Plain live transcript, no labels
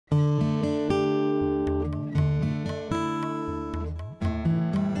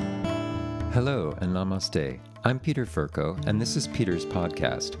Hello and namaste. I'm Peter Furco, and this is Peter's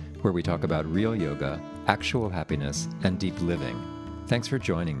podcast, where we talk about real yoga, actual happiness, and deep living. Thanks for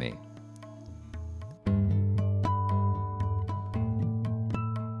joining me.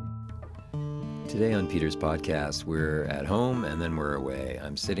 Today on Peter's podcast, we're at home and then we're away.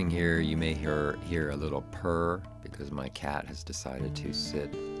 I'm sitting here. You may hear a little purr because my cat has decided to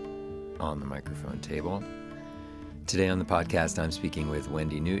sit on the microphone table. Today on the podcast, I'm speaking with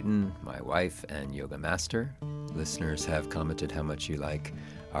Wendy Newton, my wife and yoga master. Listeners have commented how much you like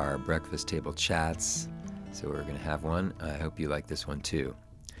our breakfast table chats, so we're going to have one. I hope you like this one too.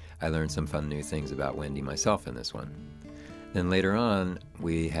 I learned some fun new things about Wendy myself in this one. Then later on,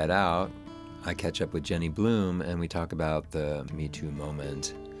 we head out. I catch up with Jenny Bloom, and we talk about the Me Too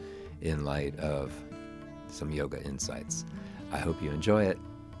moment in light of some yoga insights. I hope you enjoy it.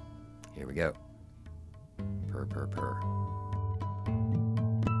 Here we go. Purr, purr, purr.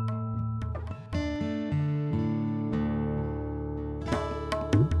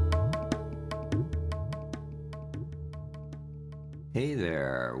 Hey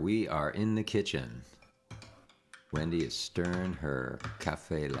there, we are in the kitchen. Wendy is stirring her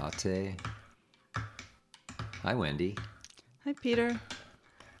cafe latte. Hi, Wendy. Hi, Peter.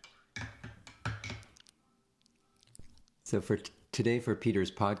 So for today, for Peter's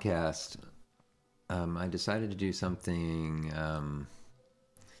podcast, I decided to do something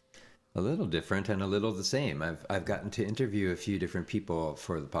a little different and a little the same. I've gotten to interview a few different people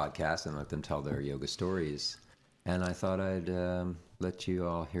for the podcast and let them tell their yoga stories. And I thought I'd let you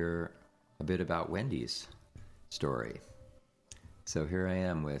all hear a bit about Wendy's story. So here I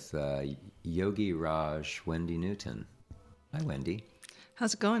am with Yogi Raj Wendy Newton. Hi, Wendy.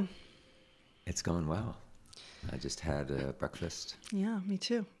 How's it going? It's going well. I just had breakfast. Yeah, me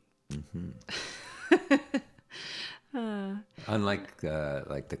too. Mm-hmm. Unlike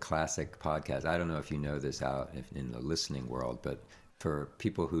like the classic podcast, I don't know if you know this out in the listening world, but for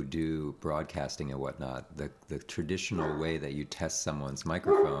people who do broadcasting and whatnot, the traditional way that you test someone's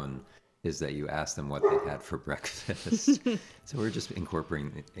microphone is that you ask them what they had for breakfast. So we're just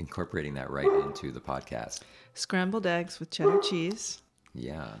incorporating that right into the podcast. Scrambled eggs with cheddar cheese.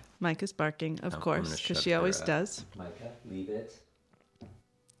 Yeah. Micah's barking, of course, because she always does. Micah, leave it.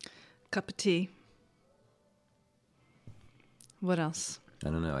 Cup of tea. What else? I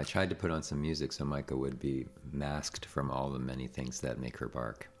don't know. I tried to put on some music so Micah would be masked from all the many things that make her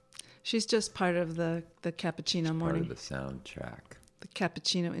bark. She's just part of the cappuccino morning. Part of the soundtrack. The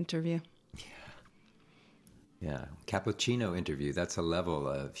cappuccino interview. Yeah. Cappuccino interview. That's a level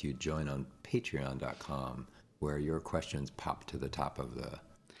if you join on patreon.com where your questions pop to the top of the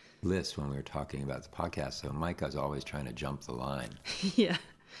list when we were talking about the podcast. So Micah's always trying to jump the line. Yeah.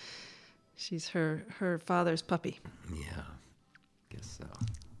 She's her father's puppy. Yeah. Guess so.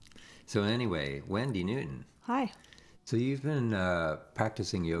 So anyway, Wendy Newton. Hi. So you've been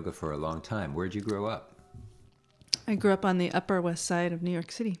practicing yoga for a long time. Where'd you grow up? I grew up on the Upper West Side of New York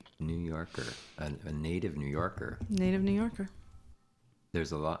City. New Yorker, a native New Yorker. Native New Yorker.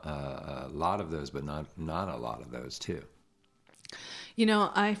 There's a lot of those, but not a lot of those too. You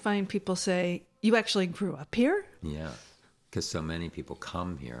know, I find people say, "You actually grew up here?" Yeah, because so many people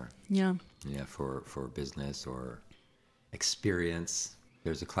come here. Yeah. Yeah, for business or experience.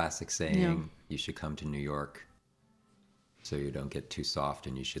 There's a classic saying, you should come to New York so you don't get too soft,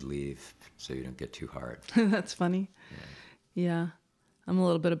 and you should leave so you don't get too hard. That's funny. Yeah. I'm a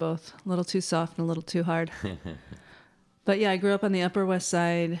little bit of both. A little too soft and a little too hard. But yeah, I grew up on the Upper West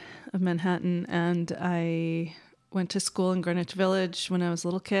Side of Manhattan, and I went to school in Greenwich Village when I was a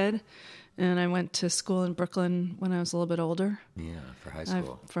little kid, and I went to school in Brooklyn when I was a little bit older. Yeah, for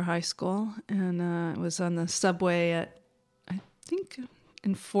high school. And I was on the subway at, I think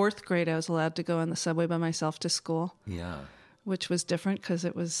in fourth grade, I was allowed to go on the subway by myself to school. Yeah. Which was different because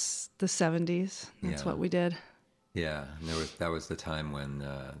it was the 70s. That's what we did. Yeah, and that was the time when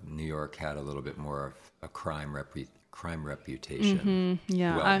New York had a little bit more of a crime reputation. Mm-hmm.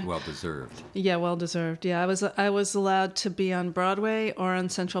 Yeah, well deserved. Yeah, well deserved. Yeah, I was allowed to be on Broadway or on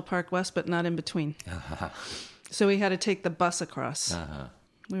Central Park West, but not in between. Uh-huh. So we had to take the bus across. Uh-huh.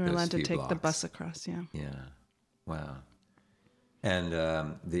 We were allowed to take the bus across. Yeah. Yeah. Wow. And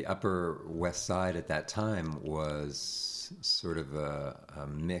the Upper West Side at that time was sort of a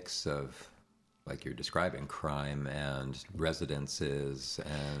mix of, like you're describing, crime and residences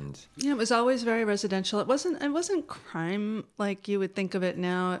and... Yeah, it was always very residential. It wasn't crime like you would think of it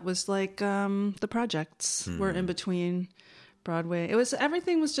now. It was like the projects were in between Broadway.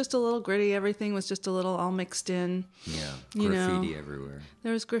 Everything was just a little gritty. Everything was just a little all mixed in. Yeah. You Graffiti know, everywhere.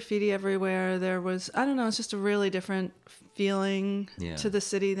 There was graffiti everywhere. There was, I don't know, it's just a really different feeling Yeah. to the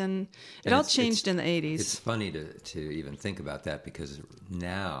city than it And all it's- changed in the 80s. It's funny to even think about that, because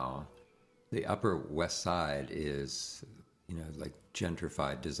now the Upper West Side is, like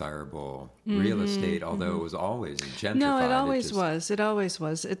gentrified, desirable real estate, although it was always gentrified. No, it always just, was. It always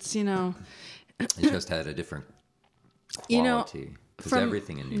was. It's, It just had a different quality. Because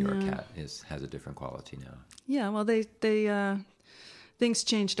everything in New York has a different quality now. Yeah, well, they things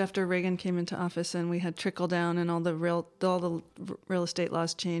changed after Reagan came into office, and we had trickle down, and all the real estate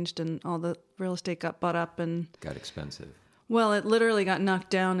laws changed, and all the real estate got bought up, and Got expensive. well, it literally got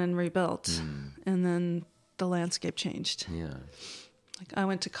knocked down and rebuilt, and then the landscape changed. Yeah. Like I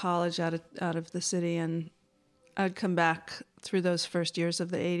went to college out of the city, and I'd come back through those first years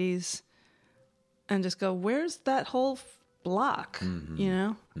of the 80s, and just go, "Where's that whole block?" You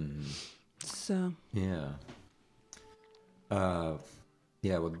know. So. Yeah.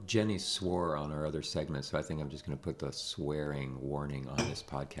 Yeah, well, Jenny swore on our other segment, so I think I'm just going to put the swearing warning on this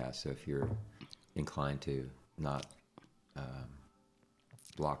podcast. So if you're inclined to not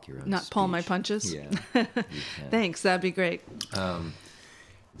block your own Not pull my speech, punches? Yeah, you can. Thanks, that'd be great.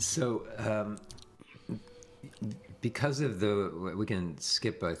 So because of we can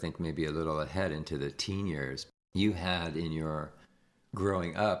skip, I think, maybe a little ahead into the teen years. You had in your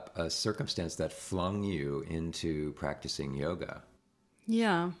growing up a circumstance that flung you into practicing yoga.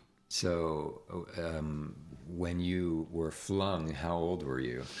 Yeah. So when you were flung, how old were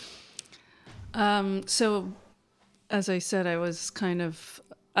you? So as I said, I was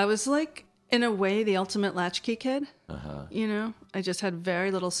like, in a way, the ultimate latchkey kid. You know, I just had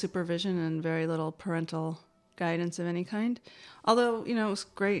very little supervision and very little parental guidance of any kind. Although, it was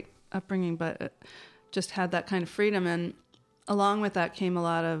great upbringing, but it just had that kind of freedom. And along with that came a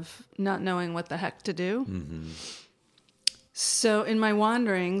lot of not knowing what the heck to do. Mm-hmm. So in my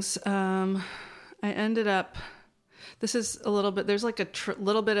wanderings, I ended up, this is a little bit, there's like a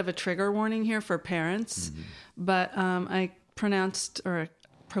little bit of a trigger warning here for parents, but I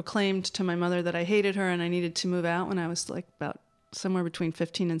proclaimed to my mother that I hated her and I needed to move out when I was like about somewhere between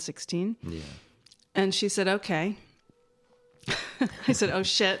 15 and 16. Yeah. And she said, okay. I said, oh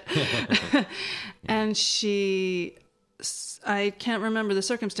shit. And I can't remember the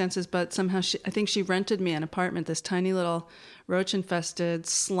circumstances, but somehow I think she rented me an apartment, this tiny little roach-infested,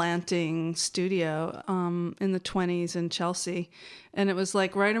 slanting studio in the 20s in Chelsea. And it was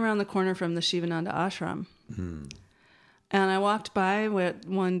like right around the corner from the Shivananda ashram. And I walked by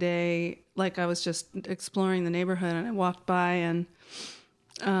one day, like I was just exploring the neighborhood, and I walked by and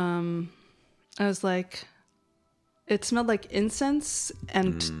I was like, it smelled like incense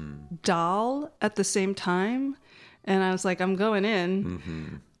and dal at the same time. And I was like, I'm going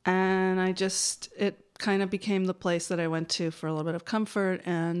in. And it kind of became the place that I went to for a little bit of comfort.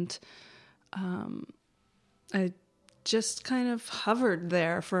 And I just kind of hovered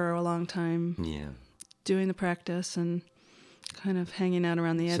there for a long time. Yeah. Doing the practice and kind of hanging out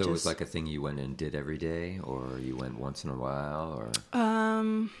around the edges. So it was like a thing you went and did every day, or you went once in a while, or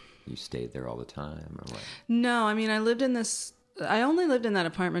you stayed there all the time, or what? No, I mean, I only lived in that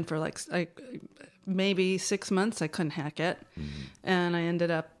apartment for like maybe 6 months. I couldn't hack it. And I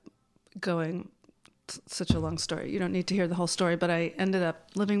ended up going, such a long story. You don't need to hear the whole story, but I ended up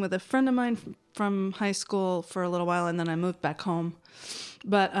living with a friend of mine from high school for a little while, and then I moved back home.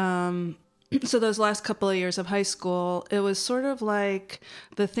 But so those last couple of years of high school, it was sort of like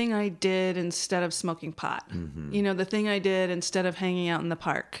the thing I did instead of smoking pot. You know, the thing I did instead of hanging out in the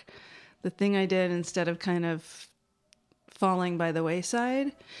park. The thing I did instead of kind of falling by the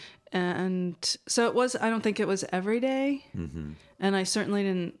wayside. And so I don't think it was every day. And I certainly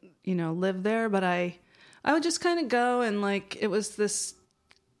didn't, live there, but I would just kind of go, and like, it was this,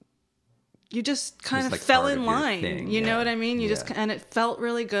 you just kind of like fell in line, you know what I mean? And it felt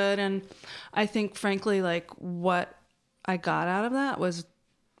really good. And I think frankly, like what I got out of that was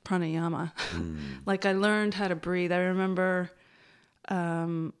pranayama. Like I learned how to breathe. I remember,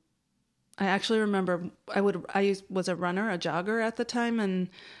 I actually remember I was a runner, a jogger at the time. And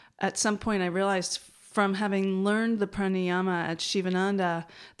at some point I realized from having learned the pranayama at Shivananda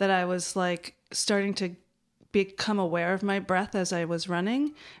that I was like starting to become aware of my breath as I was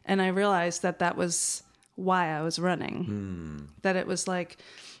running. And I realized that was why I was running. That it was like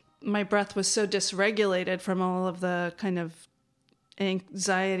my breath was so dysregulated from all of the kind of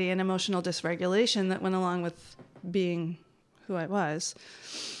anxiety and emotional dysregulation that went along with being who I was,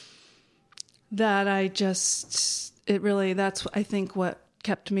 that that's I think what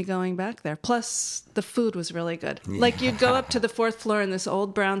kept me going back there. Plus, the food was really good. Like, you'd go up to the 4th floor in this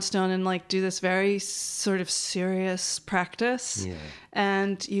old brownstone and like do this very sort of serious practice. Yeah.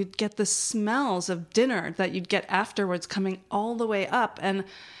 And you'd get the smells of dinner that you'd get afterwards coming all the way up. And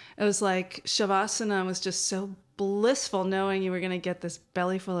it was like Shavasana was just so blissful, knowing you were going to get this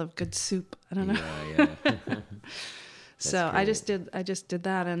belly full of good soup. I don't know. Yeah. So great. I just did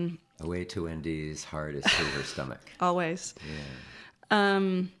that, and A way to Wendy's heart is through her stomach. always.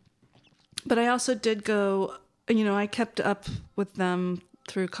 Yeah. But I also did go, I kept up with them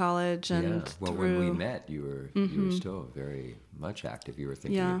through college and Well, through, when we met, you were still very much active. You were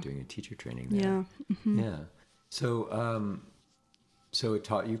thinking of doing a teacher training there. Yeah. So, so it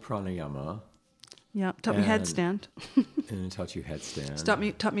taught you pranayama. Yeah, taught me headstand. And it taught you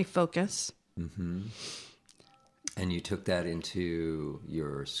headstand. Taught me focus. And you took that into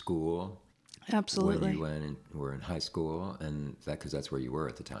your school Absolutely. when you were in high school, and because that's where you were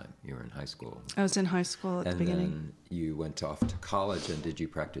at the time. You were in high school. I was in high school at the beginning. And then you went off to college, and did you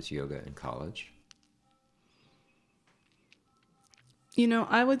practice yoga in college?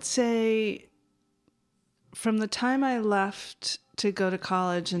 I would say from the time I left to go to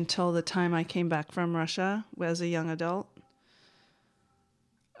college until the time I came back from Russia as a young adult,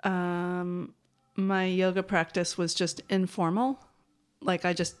 my yoga practice was just informal. Like,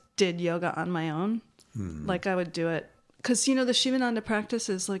 I just did yoga on my own. Like, I would do it because, the Shivananda practice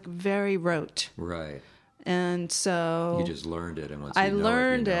is like very rote. Right. And so You just learned it, and once I you know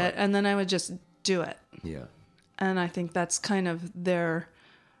learned it, you know it, and then I would just do it. Yeah. And I think that's kind of their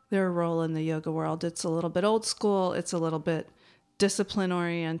role in the yoga world. It's a little bit old school. It's a little bit discipline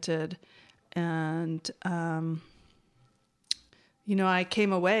oriented. And, I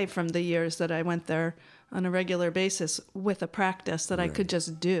came away from the years that I went there on a regular basis with a practice that I could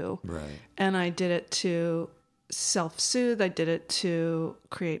just do. Right. And I did it to self-soothe. I did it to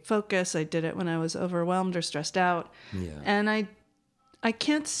create focus. I did it when I was overwhelmed or stressed out. Yeah. And I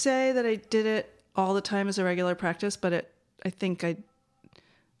can't say that I did it all the time as a regular practice, but I think I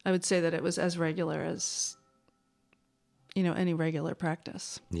would say that it was as regular as, any regular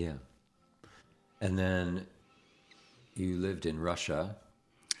practice. Yeah. And then you lived in Russia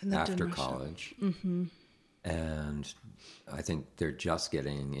after college. Mm-hmm. And I think they're just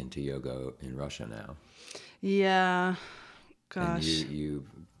getting into yoga in Russia now. Yeah. Gosh. And you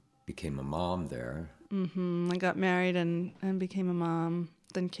became a mom there. I got married and became a mom,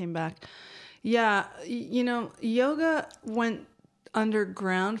 then came back. Yeah. Yoga went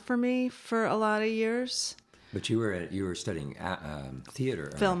underground for me for a lot of years. But you were studying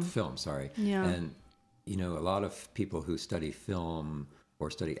theater, film. Sorry. Yeah. And a lot of people who study film or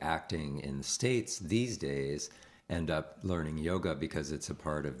study acting in the States these days end up learning yoga because it's a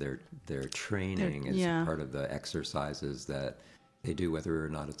part of their training. It's a part of the exercises that they do, whether or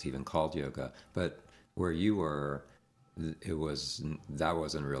not it's even called yoga. But where you were, that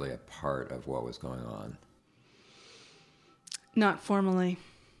wasn't really a part of what was going on. Not formally.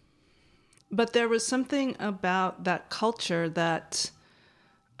 But there was something about that culture that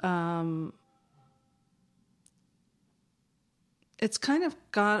it's kind of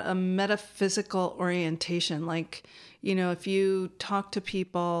got a metaphysical orientation. Like, if you talk to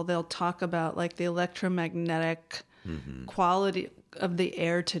people, they'll talk about like the electromagnetic quality of the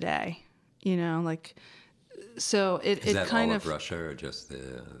air today. So it Is that kind all of Russia or just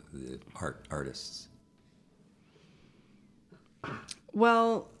the artists?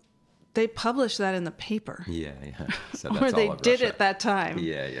 Well, they published that in the paper. Yeah. So that's or they all of did Russia. at that time.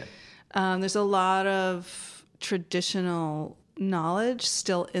 Yeah. There's a lot of traditional knowledge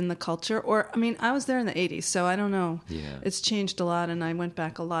still in the culture. I was there in the 80s, so I don't know. Yeah. It's changed a lot, and I went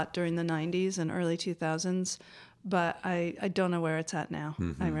back a lot during the 90s and early 2000s, but I don't know where it's at now.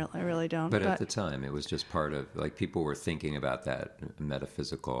 I really don't. But at the time, it was just part of, like, people were thinking about that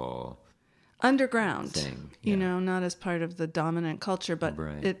metaphysical underground thing. Not as part of the dominant culture, but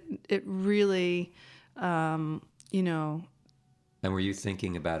Right. it really And were you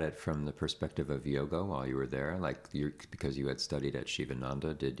thinking about it from the perspective of yoga while you were there? Like, because you had studied at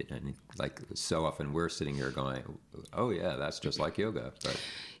Shivananda, so often we're sitting here going, oh yeah, that's just like yoga. But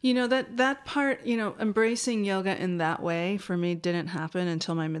that part, embracing yoga in that way for me didn't happen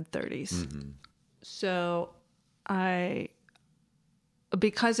until my mid-30s. So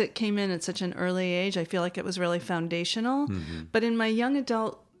because it came in at such an early age, I feel like it was really foundational. But in my young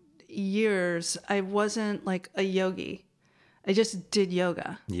adult years, I wasn't like a yogi. I just did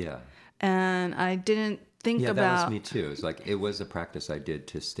yoga. yeah. And I didn't think Yeah, about. that was me too. It's like it was a practice I did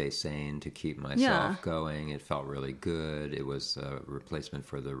to stay sane, to keep myself Yeah. going. It felt really good. It was a replacement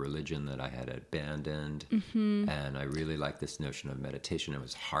for the religion that I had abandoned, and I really liked this notion of meditation. It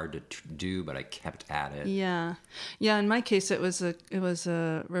was hard to do, but I kept at it. Yeah. Yeah, in my case it was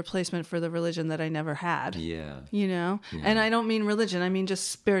a replacement for the religion that I never had. Yeah. You know? And I don't mean religion, I mean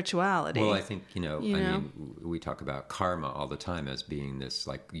just spirituality. Well, I think, I know? mean, we talk about karma all the time as being this,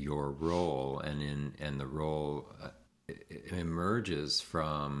 like, your role, and the role emerges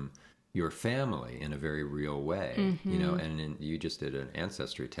from your family in a very real way, you know, and you just did an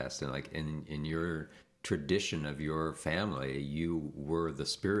ancestry test, and like in your tradition of your family, you were the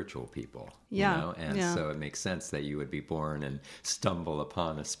spiritual people, Yeah, you know, and yeah. so it makes sense that you would be born and stumble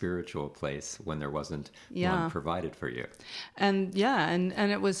upon a spiritual place when there wasn't Yeah. one provided for you. And yeah, and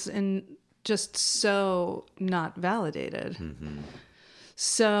it was just so not validated.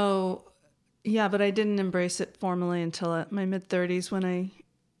 So yeah, but I didn't embrace it formally until my mid-30s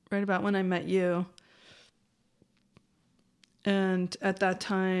right about when I met you. And at that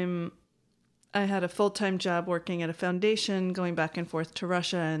time, I had a full-time job working at a foundation, going back and forth to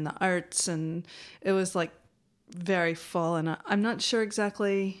Russia and the arts, and it was like very full. And I'm not sure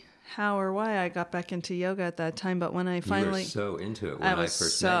exactly how or why I got back into yoga at that time, but when I finally... You were so into it. When I I was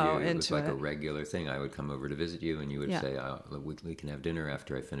first so met you, it was into like it. a regular thing. I would come over to visit you, and you would Yeah. say, we can have dinner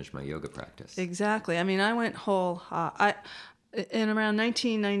after I finish my yoga practice. Exactly. I mean, I went whole hog. In around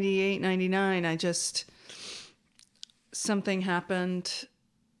 1998, 99, something happened.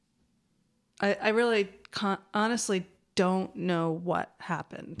 I really honestly don't know what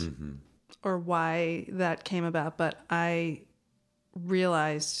happened or why that came about, but I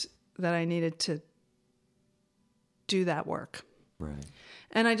realized that I needed to do that work. Right.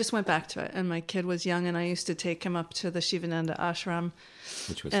 And I just went back to it. And my kid was young, and I used to take him up to the Shivananda ashram.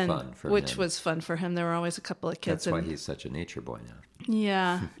 Which was and fun for him. Which was fun for him. There were always a couple of kids. That's why he's such a nature boy now.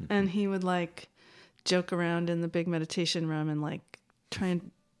 Yeah. And he would like joke around in the big meditation room and like try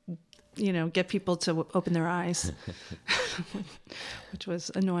and, get people to open their eyes, which was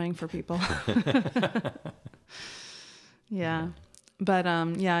annoying for people. Yeah. But,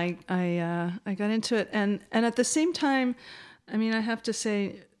 I got into it. And at the same time, I mean, I have to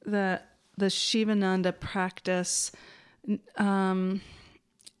say that the Shivananda practice,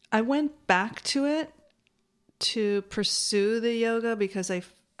 I went back to it to pursue the yoga because I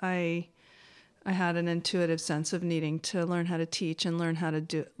had an intuitive sense of needing to learn how to teach and learn how to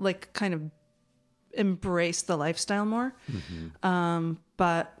do, like, kind of embrace the lifestyle more.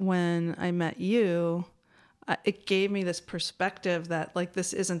 But when I met you, it gave me this perspective that, like,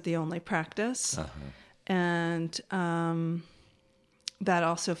 this isn't the only practice. And that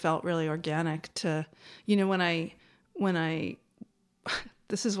also felt really organic to, when I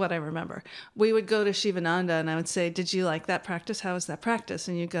this is what I remember. We would go to Shivananda and I would say, "Did you like that practice? How was that practice?"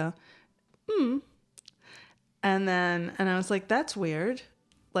 And you go, And I was like, "That's weird."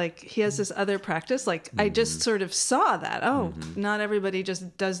 Like, he has this other practice. Like, I just sort of saw that. Oh, not everybody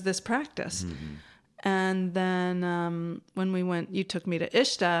just does this practice. And then when we went, you took me to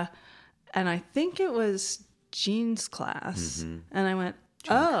Ishta, and I think it was Jean's class. And I went,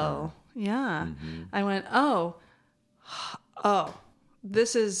 "Oh, yeah." I went, oh,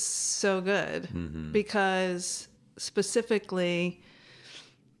 this is so good. Because specifically,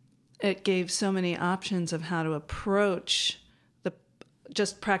 it gave so many options of how to approach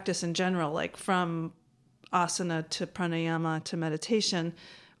just practice in general, like from asana to pranayama to meditation,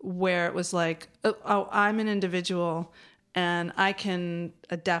 where it was like, oh, I'm an individual and I can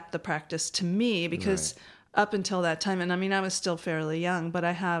adapt the practice to me, because up until that time, and I mean, I was still fairly young, but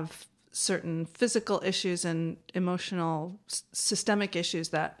I have certain physical issues and emotional systemic issues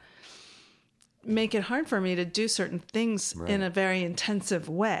that make it hard for me to do certain things in a very intensive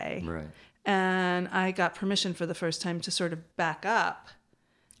way. Right. And I got permission for the first time to sort of back up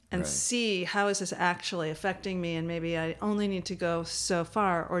and see, how is this actually affecting me? And maybe I only need to go so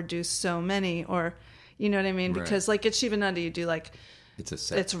far or do so many, or, you know what I mean? Because like at Shivananda, you do like, it's a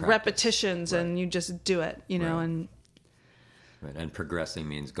set it's practice. Repetitions and you just do it, you know, and Right. And progressing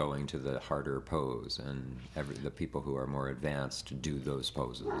means going to the harder pose, and the people who are more advanced do those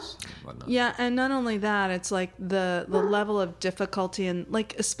poses and whatnot. Yeah, and not only that, it's like the level of difficulty, and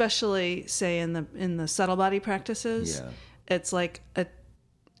like especially say in the subtle body practices, it's like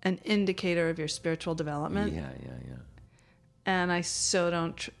an indicator of your spiritual development. Yeah. And I so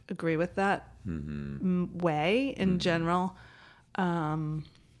don't agree with that way in general.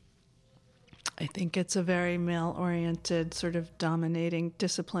 I think it's a very male-oriented, sort of dominating,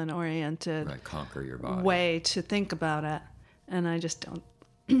 discipline-oriented conquer your body way to think about it. And I just don't,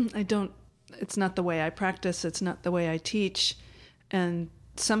 I don't it's not the way I practice. It's not the way I teach. And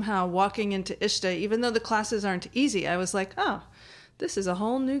somehow walking into Ishta, even though the classes aren't easy, I was like, oh, this is a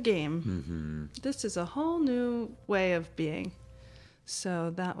whole new game. Mm-hmm. This is a whole new way of being.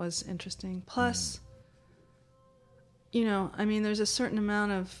 So that was interesting. Plus, there's a certain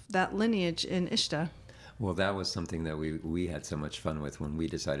amount of that lineage in Ishta. Well, that was something that we had so much fun with when we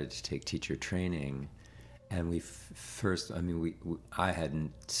decided to take teacher training. And I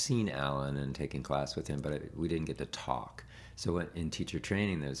hadn't seen Alan and taken class with him, but we didn't get to talk. So in teacher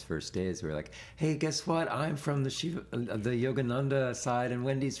training, those first days, we were like, hey, guess what? I'm from the Yogananda side, and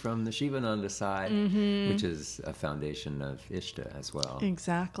Wendy's from the Shivananda side, which is a foundation of Ishta as well.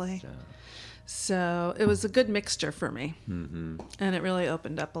 Exactly. So it was a good mixture for me. Mm-hmm. And it really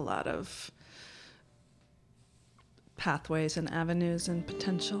opened up a lot of pathways and avenues and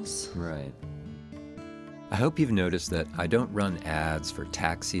potentials. Right. I hope you've noticed that I don't run ads for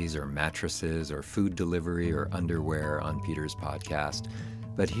taxis or mattresses or food delivery or underwear on Peter's podcast,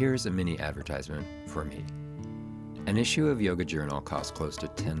 but here's a mini advertisement for me. An issue of Yoga Journal costs close to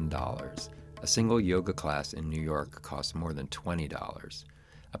 $10. A single yoga class in New York costs more than $20.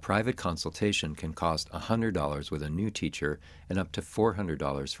 A private consultation can cost $100 with a new teacher and up to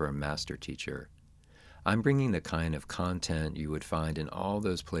 $400 for a master teacher. I'm bringing the kind of content you would find in all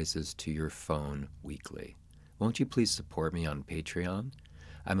those places to your phone weekly. Won't you please support me on Patreon?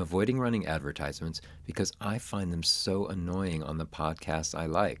 I'm avoiding running advertisements because I find them so annoying on the podcasts I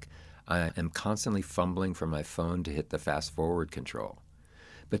like. I am constantly fumbling for my phone to hit the fast forward control.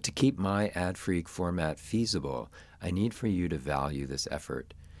 But to keep my ad-free format feasible, I need for you to value this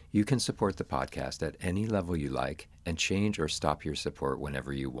effort. You can support the podcast at any level you like and change or stop your support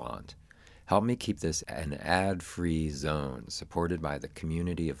whenever you want. Help me keep this an ad-free zone supported by the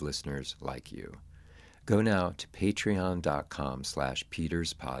community of listeners like you. Go now to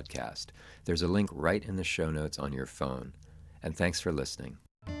patreon.com/PetersPodcast. There's a link right in the show notes on your phone. And thanks for listening.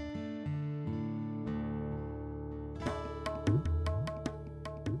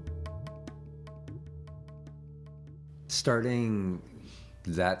 Starting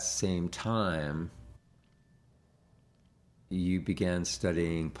that same time, you began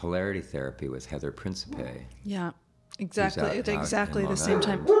studying polarity therapy with Heather Principe. Yeah, exactly. At exactly the same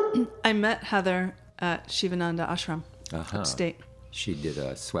time. I met Heather at Shivananda Ashram, upstate. She did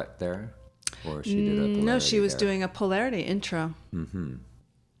a sweat there? Or she did a polarity No, she was there? doing a polarity intro. Mm-hmm.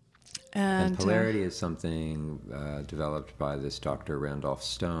 And polarity is something developed by this Dr. Randolph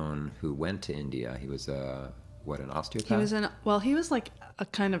Stone, who went to India. He was an osteopath? He was like a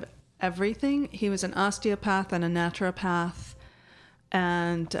kind of everything. He was an osteopath and a naturopath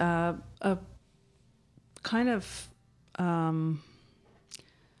and a kind of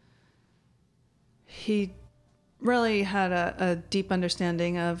he really had a deep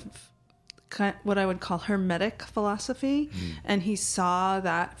understanding of what I would call Hermetic philosophy, and he saw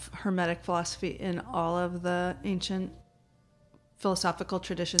that Hermetic philosophy in all of the ancient philosophical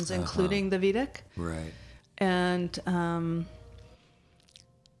traditions, including the Vedic. Right. And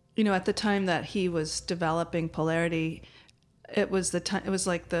at the time that he was developing polarity, it was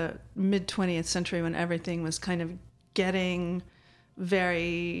like the mid 20th century when everything was kind of getting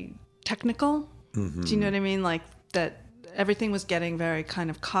very technical. Mm-hmm. Do you know what I mean? Like that everything was getting very kind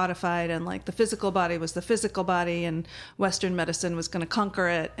of codified, and like the physical body was the physical body, and Western medicine was going to conquer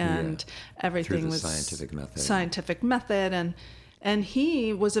it, and everything was scientific method. And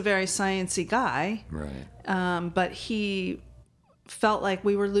he was a very sciencey guy. Right. But he felt like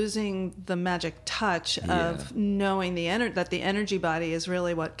we were losing the magic touch of knowing that the energy body is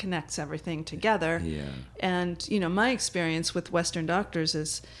really what connects everything together. Yeah. And, my experience with Western doctors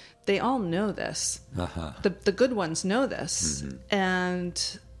is they all know this. The good ones know this. Mm-hmm.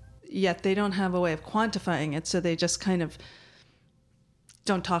 And yet they don't have a way of quantifying it. So they just kind of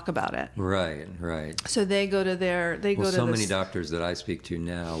don't talk about it. Right. So they go to many doctors that I speak to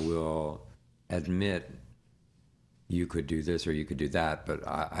now will admit you could do this or you could do that, but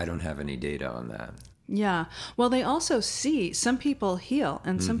I don't have any data on that. Yeah. Well, they also see some people heal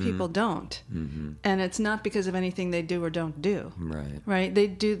and some people don't. Mm-hmm. And it's not because of anything they do or don't do. Right. Right? They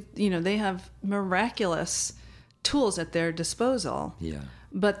do, they have miraculous tools at their disposal. Yeah.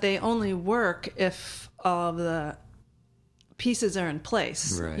 But they only work if all of the pieces are in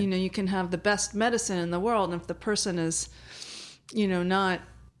place. Right. You can have the best medicine in the world, and if the person is, not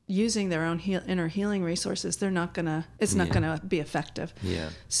using their own inner healing resources, it's not gonna be effective. Yeah.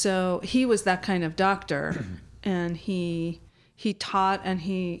 So he was that kind of doctor, and he taught, and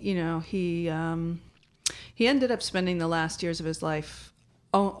he ended up spending the last years of his life,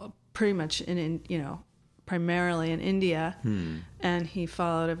 pretty much primarily in India, and he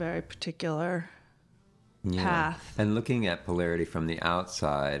followed a very particular path. And looking at polarity from the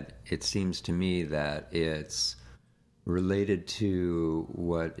outside, it seems to me that it's related to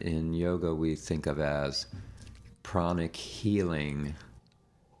what in yoga we think of as pranic healing,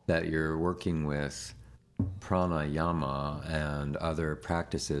 that you're working with pranayama and other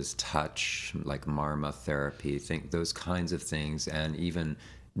practices, touch, like marma therapy, those kinds of things, and even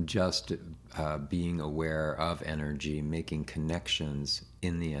just being aware of energy, making connections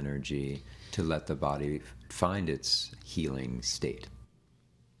in the energy to let the body find its healing state.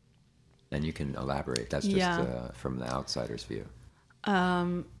 And you can elaborate. That's just from the outsider's view.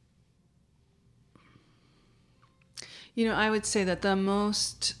 I would say that the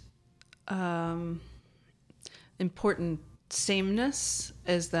most important sameness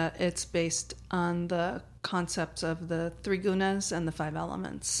is that it's based on the concepts of the three gunas and the five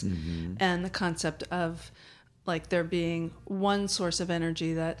elements, and the concept of like there being one source of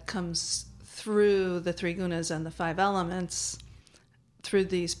energy that comes through the three gunas and the five elements through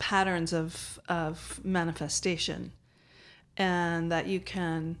these patterns of manifestation, and that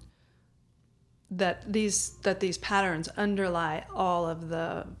these patterns underlie all of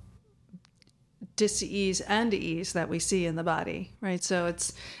the dis-ease and ease that we see in the body, right? So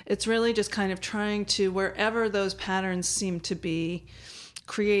it's really just kind of trying to, wherever those patterns seem to be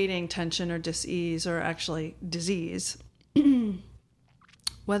creating tension or dis-ease or actually disease,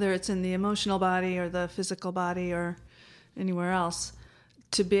 whether it's in the emotional body or the physical body or anywhere else,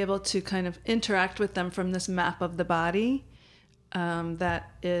 to be able to kind of interact with them from this map of the body that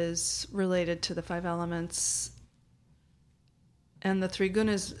is related to the five elements and the three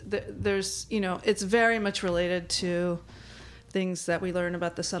gunas. There's, it's very much related to things that we learn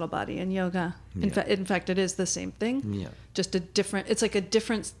about the subtle body in yoga. In fact, it is the same thing. Yeah. Just it's like a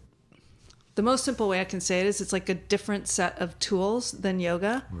different, the most simple way I can say it is it's like a different set of tools than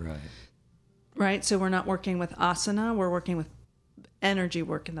yoga. Right. Right? So we're not working with asana, we're working with energy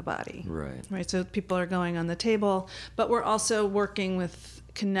work in the body. Right. So people are going on the table, but we're also working with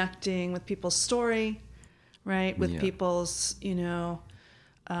connecting with people's story, right? With people's, the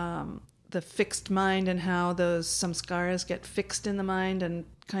fixed mind and how those samskaras get fixed in the mind, and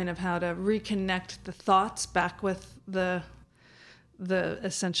kind of how to reconnect the thoughts back with the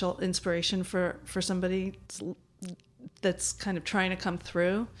essential inspiration for somebody that's kind of trying to come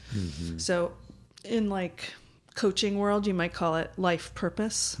through. Mm-hmm. So in like coaching world, you might call it life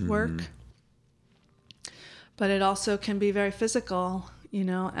purpose work, but it also can be very physical.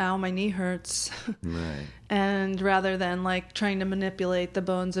 Ow, my knee hurts. Right. And rather than like trying to manipulate the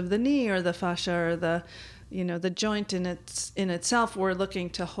bones of the knee or the fascia or the joint in itself, we're looking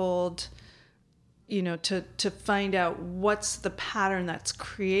to hold, to find out what's the pattern that's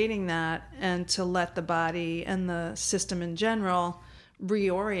creating that, and to let the body and the system in general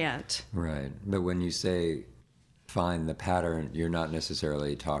reorient. Right. But when you say find the pattern, you're not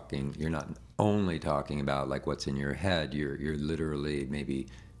only talking about like what's in your head. You're literally maybe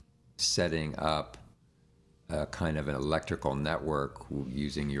setting up a kind of an electrical network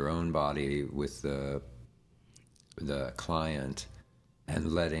using your own body with the client,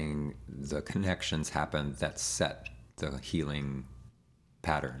 and letting the connections happen that set the healing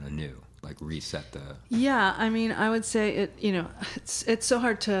pattern anew, like reset the... Yeah, I mean, I would say it, it's so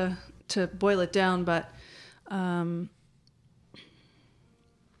hard to boil it down, but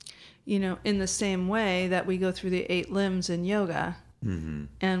in the same way that we go through the 8 limbs in yoga,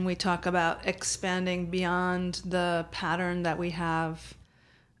 and we talk about expanding beyond the pattern that we have,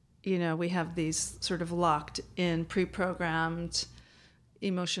 we have these sort of locked in, pre-programmed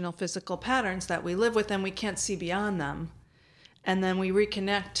emotional, physical patterns that we live with, and we can't see beyond them. And then we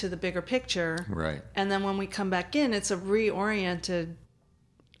reconnect to the bigger picture. Right. And then when we come back in, it's a reoriented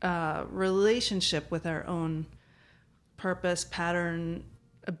relationship with our own purpose, pattern,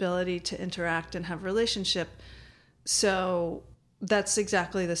 ability to interact and have relationship. So that's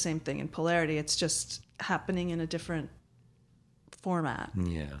exactly the same thing in polarity. It's just happening in a different format.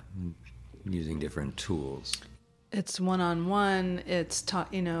 Yeah, using different tools. It's one-on-one. It's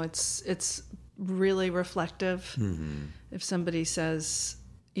it's really reflective. Mm-hmm. If somebody says,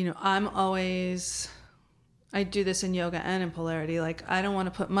 I do this in yoga and in polarity. Like, I don't want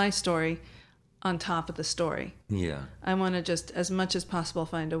to put my story on top of the story. Yeah. I want to just, as much as possible,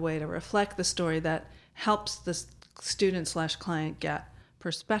 find a way to reflect the story that helps the student/client get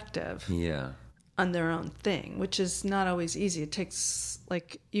perspective. Yeah. On their own thing, which is not always easy. It takes,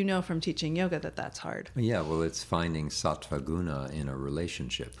 from teaching yoga that's hard. Yeah, well, it's finding sattva guna in a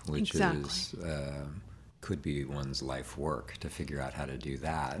relationship, which is could be one's life work to figure out how to do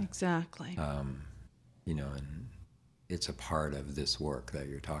that. Exactly. and it's a part of this work that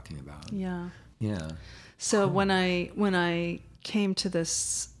you're talking about. Yeah. Yeah. So when I came to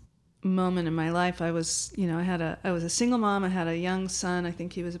this moment in my life, I was a single mom. I had a young son. I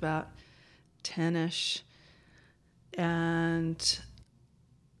think he was about 10-ish. And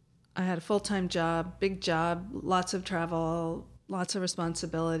I had a full-time job, big job, lots of travel, lots of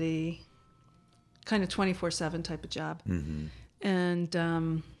responsibility, kind of 24/7 type of job. Mm-hmm.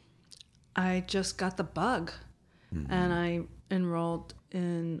 And I just got the bug. Mm-hmm. And I enrolled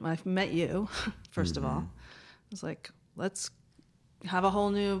I met you, first of all. I was like, let's have a whole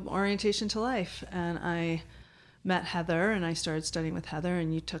new orientation to life. And I met Heather, and I started studying with Heather,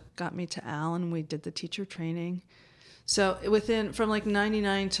 and you got me to Al, and we did the teacher training. So from like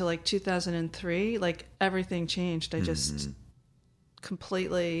 99 to like 2003, like everything changed. I just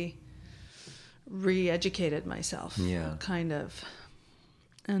completely re-educated myself. Yeah. Kind of.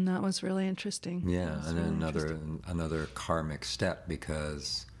 And that was really interesting. Yeah, and then another karmic step,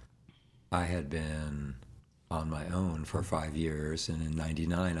 because I had been on my own for 5 years, and in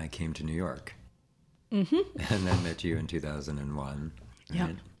 99 I came to New York. Mm-hmm. And then met you in 2001. Right? Yeah.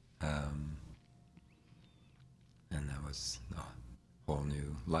 And that was a whole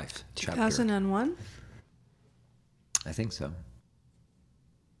new life chapter. 2001? I think so.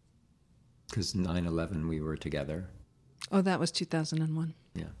 Because 9/11 we were together. Oh, that was 2001.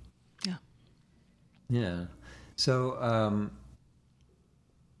 Yeah. Yeah. Yeah. So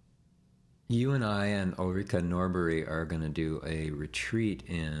you and I and Ulrika Norbury are going to do a retreat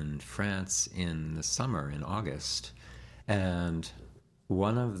in France in the summer, in August. And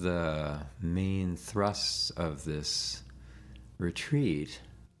one of the main thrusts of this retreat,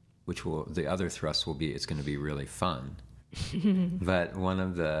 the other thrust will be, it's going to be really fun. But one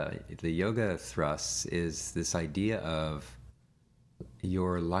of the yoga thrusts is this idea of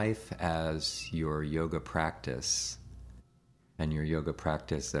your life as your yoga practice, and your yoga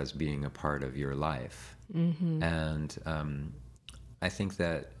practice as being a part of your life. Mm-hmm. And I think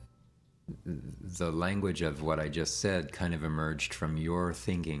that the language of what I just said kind of emerged from your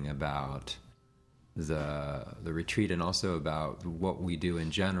thinking about the retreat, and also about what we do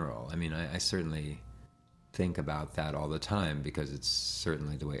in general. I mean, I certainly think about that all the time, because it's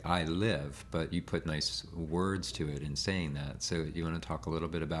certainly the way I live, but you put nice words to it in saying that. So you want to talk a little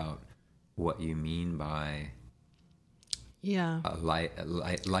bit about what you mean by life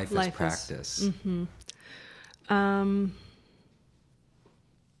as practice?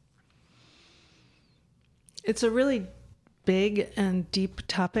 It's a really big and deep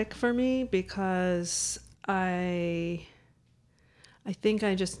topic for me, because I think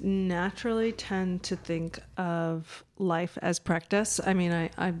I just naturally tend to think of life as practice. I mean,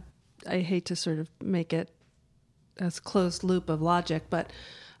 I hate to sort of make it as closed loop of logic, but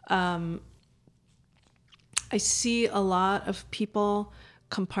I see a lot of people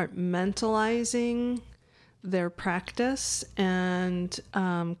compartmentalizing their practice and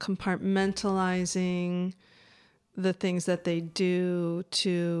compartmentalizing the things that they do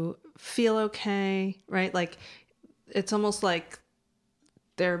to feel okay, right? Like, it's almost like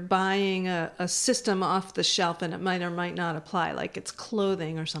they're buying a system off the shelf, and it might or might not apply. Like, it's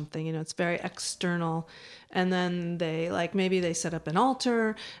clothing or something, it's very external. And then maybe they set up an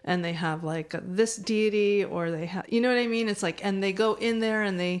altar, and they have like this deity, or they have, you know what I mean? It's like, and they go in there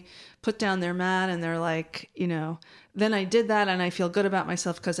and they put down their mat, and they're like, then I did that and I feel good about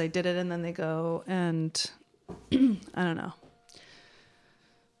myself because I did it. And then they go and I don't know,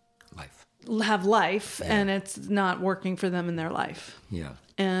 have life, yeah. And it's not working for them in their life. Yeah.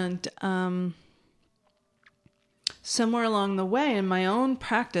 And somewhere along the way in my own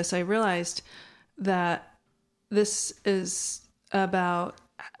practice, I realized that this is about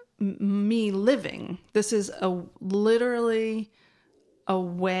me living. This is literally a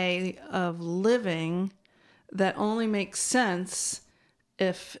way of living that only makes sense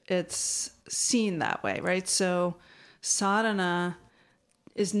if it's seen that way, right? So sadhana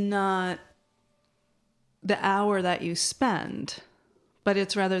is not the hour that you spend, but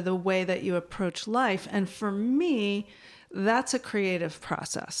it's rather the way that you approach life. And for me, that's a creative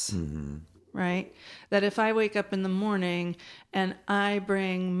process, right? That if I wake up in the morning and I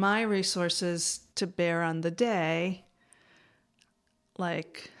bring my resources to bear on the day,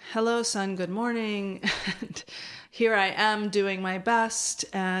 like, hello, sun, good morning, and here I am doing my best,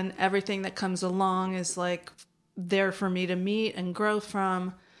 and everything that comes along is like there for me to meet and grow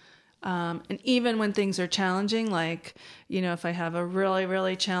from. And even when things are challenging, like, if I have a really,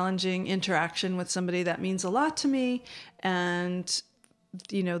 really challenging interaction with somebody that means a lot to me, and,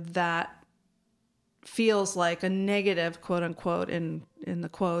 that feels like a negative, quote unquote, in the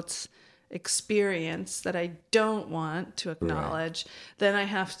quotes experience that I don't want to acknowledge, then I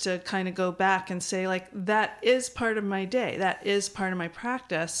have to kind of go back and say, like, that is part of my day. That is part of my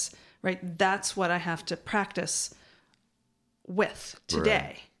practice, right? That's what I have to practice with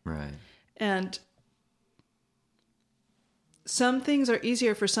today. Right. And some things are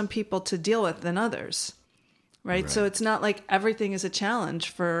easier for some people to deal with than others, right? So it's not like everything is a challenge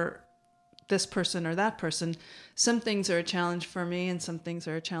for this person or that person. Some things are a challenge for me and some things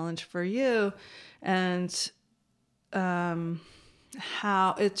are a challenge for you. And how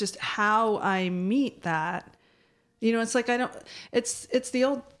I meet that, it's like, it's the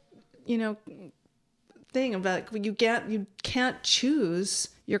old, thing about you can't choose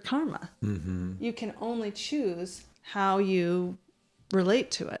your karma. Mm-hmm. You can only choose how you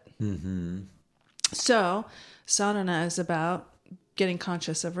relate to it. Mm-hmm. So sadhana is about getting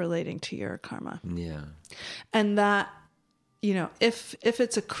conscious of relating to your karma. Yeah. And that, if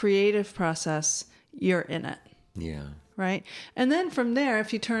it's a creative process, you're in it. Yeah. Right. And then from there,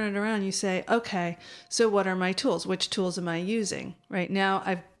 if you turn it around, you say, okay, so what are my tools? Which tools am I using? Right now,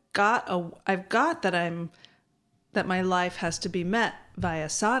 I've got that my life has to be met via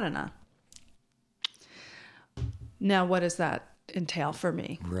sadhana. Now, what does that entail for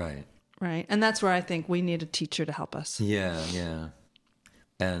me? Right. Right. And that's where I think we need a teacher to help us. Yeah. Yeah.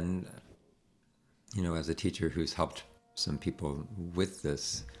 And, as a teacher who's helped some people with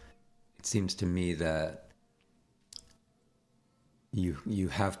this, it seems to me that you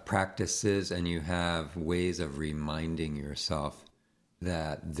have practices and you have ways of reminding yourself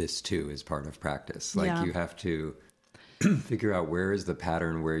that this too is part of practice. Like you have to figure out where is the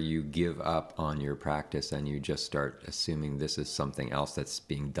pattern where you give up on your practice and you just start assuming this is something else that's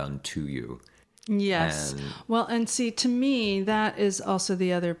being done to you. Yes. Well, and see, to me, that is also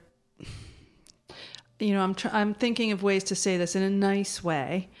the other, I'm thinking of ways to say this in a nice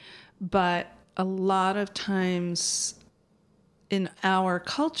way, but a lot of times in our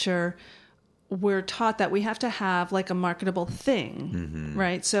culture, we're taught that we have to have like a marketable thing, mm-hmm.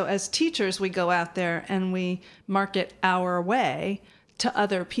 right? So as teachers, we go out there and we market our way to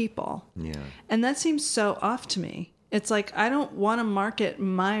other people. Yeah. And that seems so off to me. It's like, I don't want to market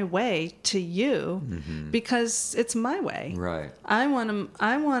my way to you mm-hmm. because it's my way. Right. I want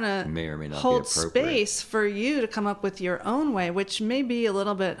to may or may not hold be appropriate. Space for you to come up with your own way, which may be a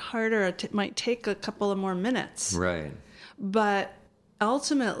little bit harder. It might take a couple of more minutes. Right. But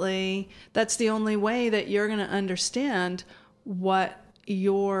ultimately, that's the only way that you're going to understand what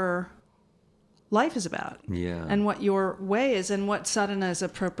your life is about. Yeah. And what your way is and what sadhana is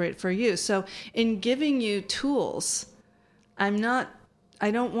appropriate for you. So in giving you tools, I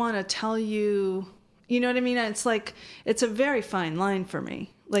don't want to tell you, you know what I mean? It's like, it's a very fine line for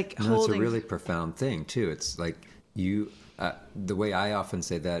me. Like no, holding. It's a really profound thing too. It's like the way I often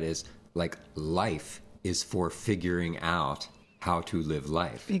say that is like life is for figuring out how to live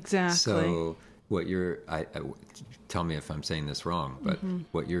life. Exactly. So what tell me if I'm saying this wrong, but mm-hmm.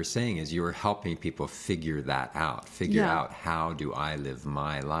 what you're saying is you're helping people figure that out, out how do I live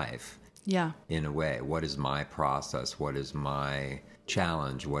my life in a way? What is my process? What is my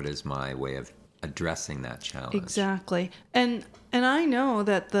challenge? What is my way of addressing that challenge? Exactly. And I know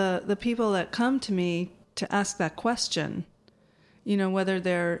that the people that come to me to ask that question, whether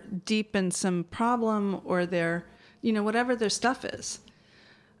they're deep in some problem or they're, whatever their stuff is,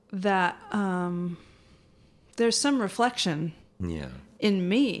 that there's some reflection in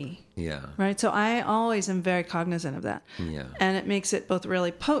me. Yeah. Right? So I always am very cognizant of that. Yeah. And it makes it both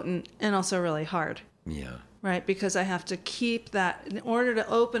really potent and also really hard. Yeah. Right? Because I have to keep that, in order to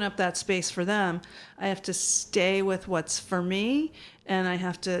open up that space for them, I have to stay with what's for me, and I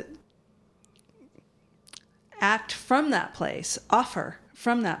have to act from that place, offer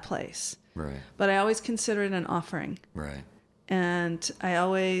from that place. Right. But I always consider it an offering. Right. And I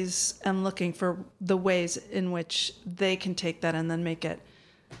always am looking for the ways in which they can take that and then make it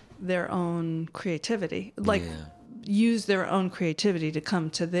their own creativity. Like use their own creativity to come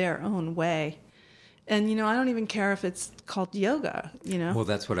to their own way. And, I don't even care if it's called yoga, Well,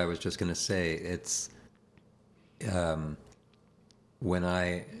 that's what I was just going to say. It's when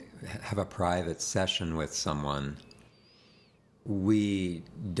I have a private session with someone, we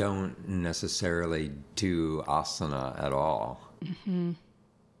don't necessarily do asana at all. Mm-hmm.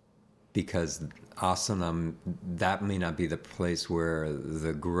 Because asana, that may not be the place where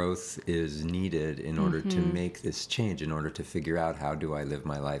the growth is needed in order mm-hmm. to make this change, in order to figure out how do I live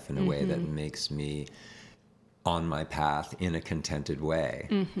my life in a mm-hmm. way that makes me on my path in a contented way,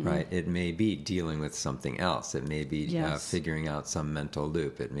 mm-hmm. right? It may be dealing with something else. It may be figuring out some mental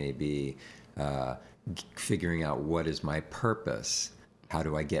loop. It may be figuring out what is my purpose. how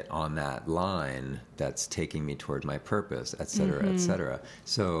do I get on that line that's taking me toward my purpose, et cetera, et cetera.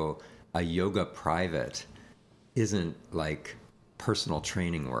 So a yoga private isn't like personal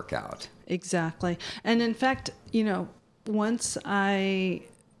training workout. Exactly. And in fact,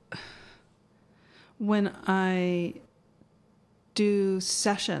 when I do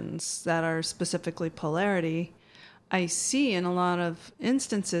sessions that are specifically polarity, I see in a lot of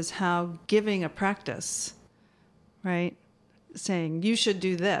instances how giving a practice, right, saying you should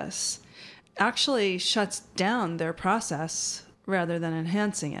do this, actually shuts down their process rather than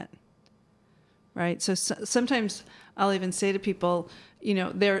enhancing it, right? So sometimes I'll even say to people,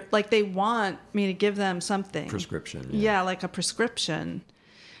 they're like, they want me to give them something. Prescription. Yeah, like a prescription.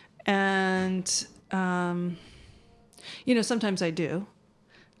 And, sometimes I do.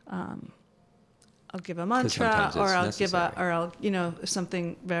 I'll give a mantra, or I'll necessary.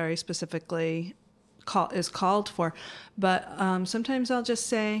 Something very specifically is called for. But sometimes I'll just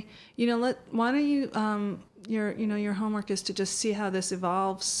say, why don't you, your homework is to just see how this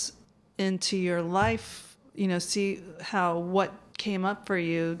evolves into your life, see how what came up for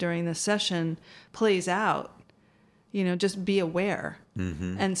you during this session plays out, just be aware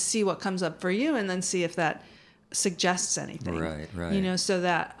and see what comes up for you, and then see if that suggests anything. Right. So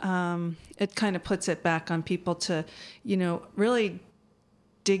that it kind of puts it back on people to, really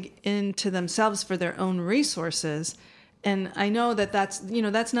dig into themselves for their own resources. And I know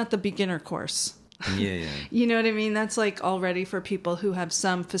that's not the beginner course. Yeah. You know what I mean? That's like already for people who have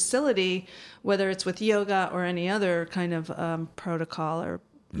some facility, whether it's with yoga or any other kind of protocol or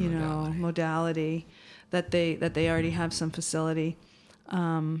modality that they already have some facility.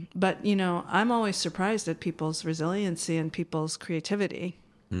 But I'm always surprised at people's resiliency and people's creativity.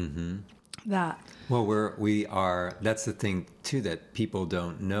 Mm-hmm. Well, we are. That's the thing too that people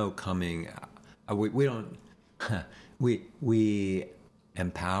don't know coming. We don't. We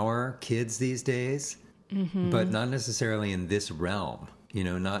empower kids these days, but not necessarily in this realm.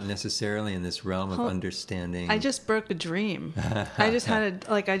 Not necessarily in this realm of understanding. I just broke a dream. I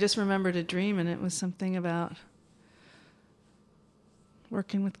just remembered a dream, and it was something about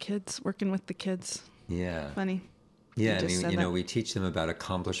working with the kids. Yeah. Funny. Yeah, and we teach them about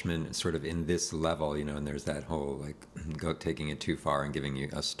accomplishment sort of in this level, and there's that whole taking it too far and giving you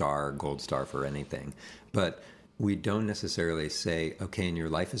a gold star for anything. But we don't necessarily say, okay, and your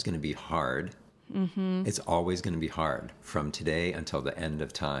life is going to be hard. Mm-hmm. It's always going to be hard from today until the end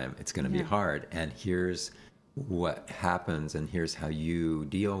of time. It's going to be hard. And here's what happens, and here's how you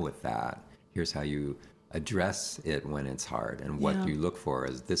deal with that. Here's how you address it when it's hard, and what you look for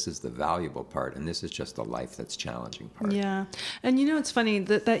is this is the valuable part, and this is just the life that's challenging part. Yeah. And it's funny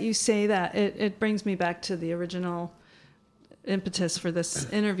that you say that. It brings me back to the original impetus for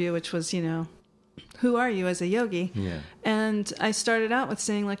this interview, which was, who are you as a yogi? Yeah. And I started out with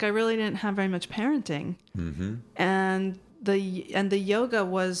saying, I really didn't have very much parenting. Mm-hmm. And the yoga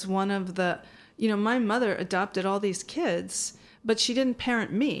was one of the, my mother adopted all these kids, but she didn't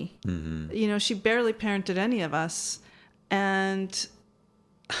parent me. Mm-hmm. She barely parented any of us. And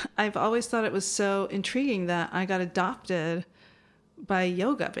I've always thought it was so intriguing that I got adopted by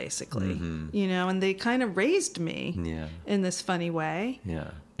yoga, basically, and they kind of raised me in this funny way.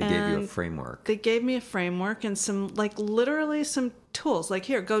 Yeah. They gave you a framework. They gave me a framework and some, literally some tools,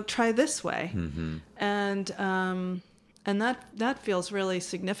 here, go try this way. Mm-hmm. And that feels really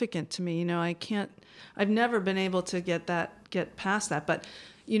significant to me. I've never been able to get past that, but,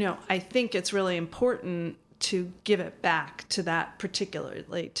 I think it's really important to give it back to that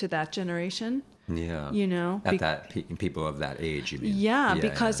particularly to that generation. Yeah. People of that age, you mean? Yeah,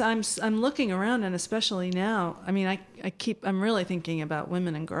 because I'm looking around, and especially now, I'm really thinking about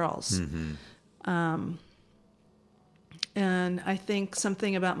women and girls. Mm-hmm. And I think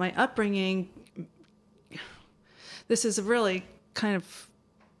something about my upbringing, this is really kind of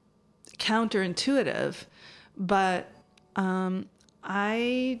counterintuitive, but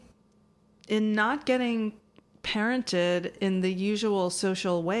in not getting parented in the usual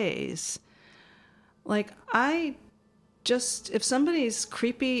social ways, if somebody's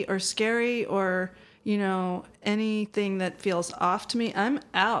creepy or scary or, anything that feels off to me, I'm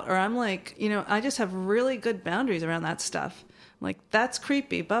out. Or I'm I just have really good boundaries around that stuff. That's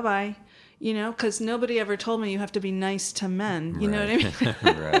creepy. Bye-bye. Because nobody ever told me you have to be nice to men. You know what I mean?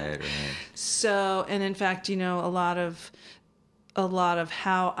 Right. So, and in fact, a lot of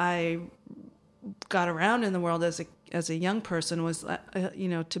how I got around in the world as a young person was,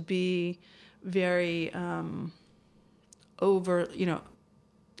 to be very over, a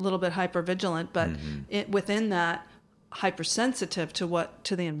little bit hyper vigilant, but within that, hypersensitive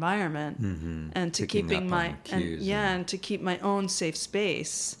to the environment and to Picking keeping up my on cues and to keep my own safe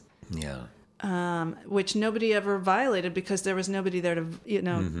space, Yeah. which nobody ever violated because there was nobody there to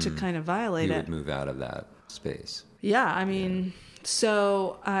to kind of violate You it. would move out of that space. Yeah, I mean,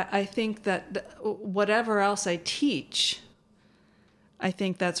 so I think that whatever else I teach, I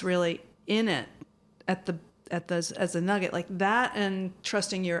think that's really in it as a nugget, like that, and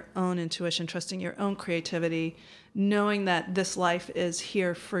trusting your own intuition, trusting your own creativity, knowing that this life is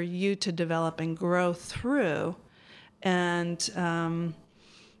here for you to develop and grow through, and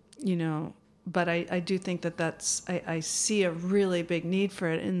but I do think that's I see a really big need for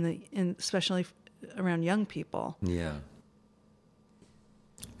it especially around young people. Yeah.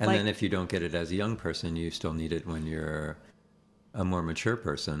 And Like- then if you don't get it as a young person, you still need it when you're a more mature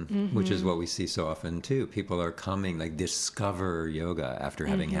person, which is what we see so often too. People are coming, like, discover yoga after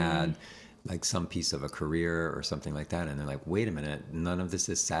having had like some piece of a career or something like that, and they're like, wait a minute, none of this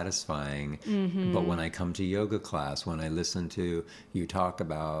is satisfying. But when I come to yoga class, when I listen to you talk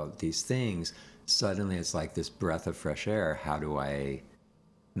about these things, suddenly it's like this breath of fresh air. How do I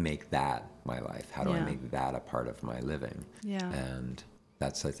make that my life? How do I make that a part of my living? Yeah. And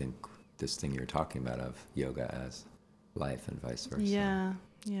that's, I think, this thing you're talking about of yoga as life and vice versa. Yeah.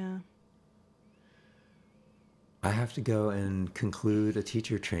 I have to go and conclude a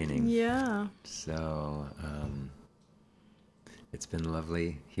teacher training. Yeah. So it's been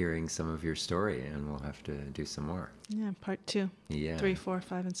lovely hearing some of your story, and we'll have to do some more. Yeah. Part 2. Yeah. 3, 4,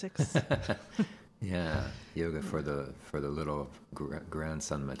 5, and 6. Yeah. Yoga for the little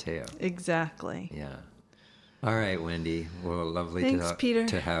grandson Mateo. Exactly. Yeah. All right, Wendy. Well, lovely Thanks, Peter.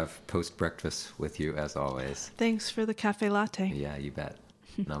 to have post-breakfast with you, as always. Thanks for the cafe latte. Yeah, you bet.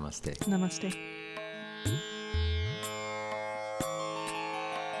 Namaste. Namaste.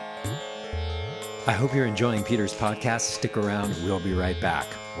 I hope you're enjoying Peter's podcast. Stick around. We'll be right back.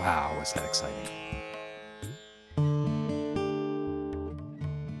 Wow, was that exciting.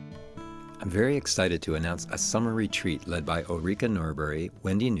 I'm very excited to announce a summer retreat led by Ulrika Norbury,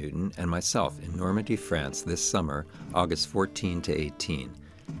 Wendy Newton, and myself in Normandy, France this summer, August 14 to 18.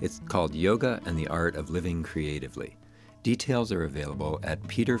 It's called Yoga and the Art of Living Creatively. Details are available at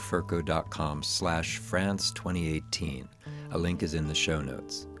peterfurco.com/France2018. A link is in the show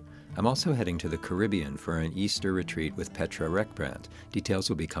notes. I'm also heading to the Caribbean for an Easter retreat with Petra Reckbrandt. Details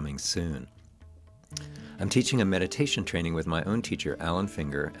will be coming soon. I'm teaching a meditation training with my own teacher, Alan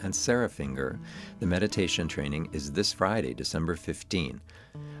Finger, and Sarah Finger. The meditation training is this Friday, December 15.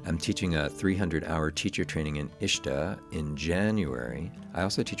 I'm teaching a 300-hour teacher training in Ishta in January. I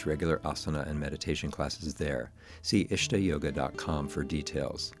also teach regular asana and meditation classes there. See ishtayoga.com for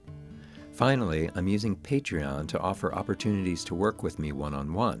details. Finally, I'm using Patreon to offer opportunities to work with me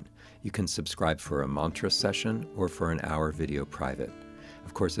one-on-one. You can subscribe for a mantra session or for an hour video private.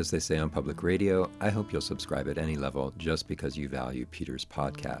 Of course, as they say on public radio, I hope you'll subscribe at any level just because you value Peter's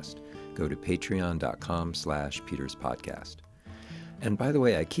podcast. Go to patreon.com/Peter's podcast. And by the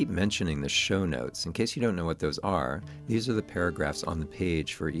way, I keep mentioning the show notes. In case you don't know what those are, these are the paragraphs on the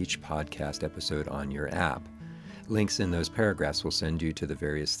page for each podcast episode on your app. Links in those paragraphs will send you to the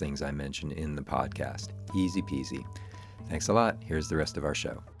various things I mentioned in the podcast. Easy peasy. Thanks a lot. Here's the rest of our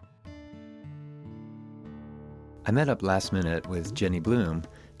show. I met up last minute with Jenny Bloom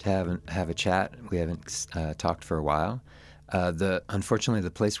to have a chat. We haven't talked for a while. Unfortunately,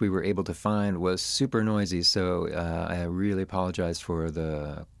 the place we were able to find was super noisy, so I really apologize for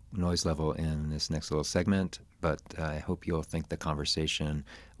the noise level in this next little segment, but I hope you'll think the conversation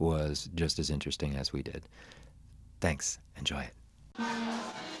was just as interesting as we did. Thanks. Enjoy it.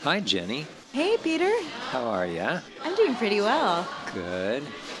 Hi, Jenny. Hey, Peter. How are ya? I'm doing pretty well. Good.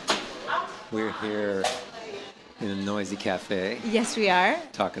 We're here in a noisy cafe Yes, we are.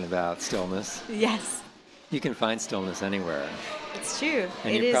 talking about stillness. Yes, You can find stillness anywhere, it's true.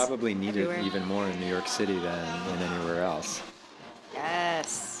 and It you is probably need everywhere. it even more in New York City than in anywhere else,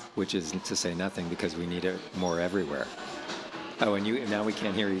 Yes. which is to say nothing because we need it more everywhere. Oh, and now we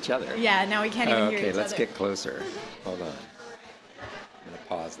can't hear each other. Yeah, now we can't even hear Okay, each let's other. get closer. Hold on. I'm going to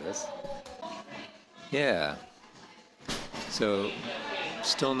pause this. Yeah. So,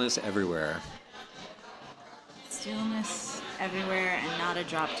 stillness everywhere. Stillness everywhere and not a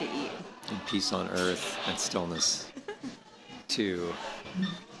drop to eat. And peace on earth and stillness to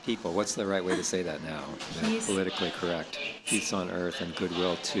people. What's the right way to say that now? Peace. Politically correct. Peace on earth and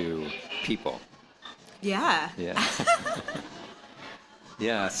goodwill to people. Yeah. Yeah.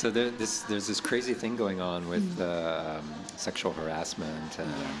 Yeah, so there's this crazy thing going on with sexual harassment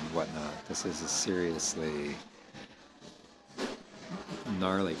and whatnot. This is a seriously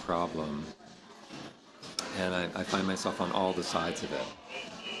gnarly problem. and I find myself on all the sides of it.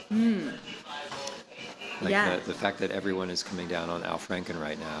 Like Yeah. the fact that everyone is coming down on Al Franken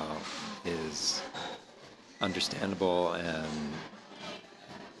right now is understandable and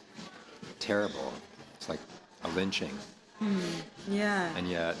terrible. It's like a lynching. Yeah. And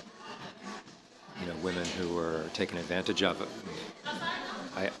yet, women who were taken advantage of,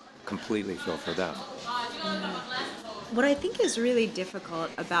 I completely feel for them. What I think is really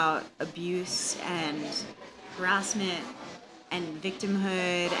difficult about abuse and harassment and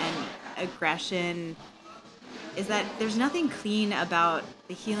victimhood and aggression is that there's nothing clean about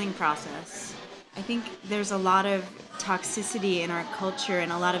the healing process. I think there's a lot of toxicity in our culture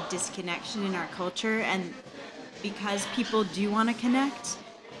and a lot of disconnection in our culture, and because people do want to connect,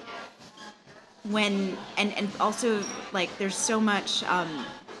 and also like there's so much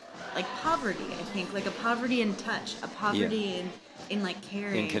like poverty, I think, like a poverty in touch, a poverty in like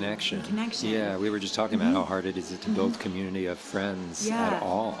caring. In connection. In connection. Yeah, we were just talking about how hard it is to build community of friends at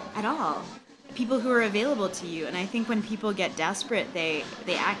all. At all. People who are available to you. And I think when people get desperate, they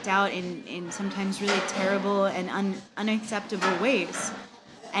act out in sometimes really terrible and unacceptable ways.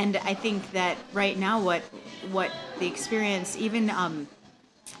 And I think that right now what the experience, even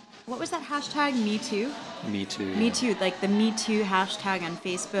what was that hashtag? Me Too? Me Too. Me Too, like the Me Too hashtag on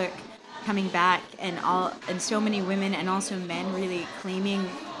Facebook coming back, and so many women and also men really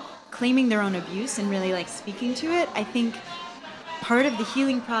claiming their own abuse and really like speaking to it. I think part of the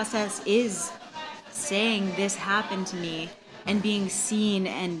healing process is saying this happened to me and being seen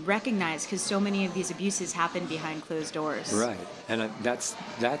and recognized, because so many of these abuses happen behind closed doors. Right, and that's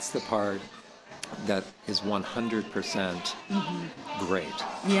the part that is 100% great.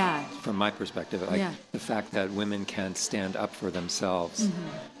 Yeah. From my perspective, like the fact that women can stand up for themselves,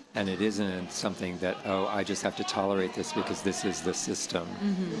 and it isn't something that, I just have to tolerate this because this is the system.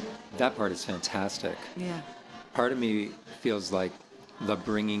 That part is fantastic. Yeah. Part of me feels like the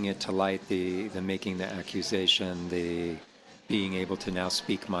bringing it to light, the making the accusation, the being able to now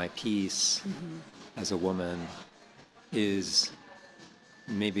speak my piece as a woman is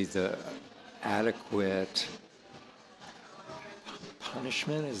maybe the adequate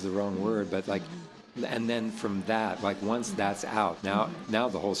punishment is the wrong word, but like, and then from that, like once that's out, now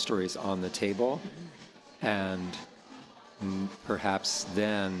the whole story is on the table, and perhaps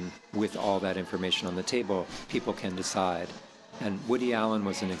then with all that information on the table, people can decide. And Woody Allen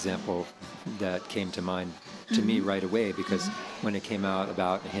was an example that came to mind to me right away, because when it came out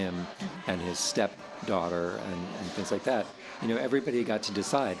about him and his stepdaughter and things like that, everybody got to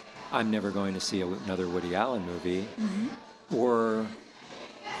decide, I'm never going to see another Woody Allen movie, or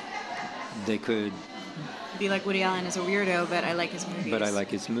they could Be like, Woody Allen is a weirdo, but I like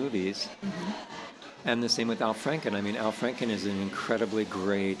his movies. And the same with Al Franken. I mean, Al Franken is an incredibly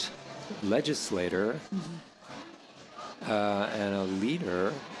great legislator and a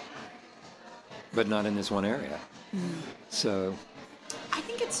leader, but not in this one area. So I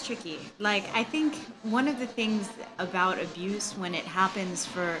think it's tricky. Like, I think one of the things about abuse when it happens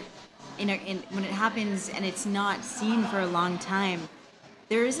when it happens and it's not seen for a long time,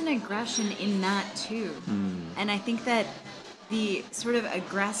 there is an aggression in that too. And I think that the sort of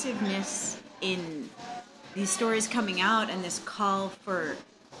aggressiveness in these stories coming out and this call for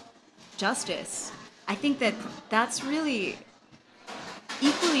justice, I think that that's really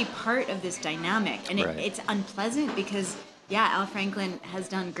equally part of this dynamic. And it's unpleasant because, Al Franken has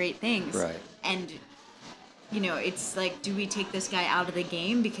done great things. Right. And, it's like, do we take this guy out of the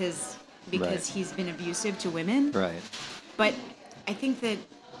game because he's been abusive to women? Right. But I think that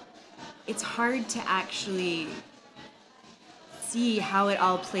it's hard to actually see how it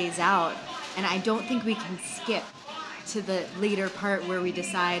all plays out. And I don't think we can skip to the later part where we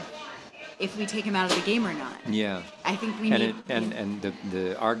decide if we take him out of the game or not. Yeah. I think we need... And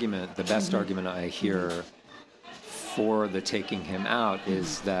the argument, the best argument I hear for the taking him out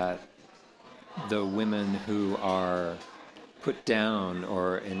is that the women who are put down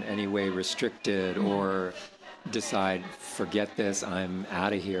or in any way restricted or decide, forget this, I'm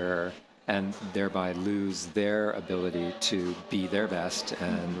out of here, and thereby lose their ability to be their best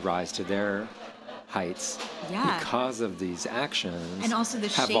and rise to their heights because of these actions, and also the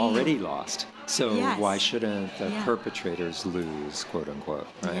have shame. Already lost. So why shouldn't the perpetrators lose, quote unquote,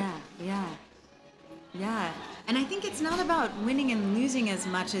 right? Yeah. And I think it's not about winning and losing as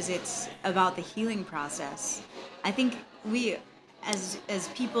much as it's about the healing process. I think we, as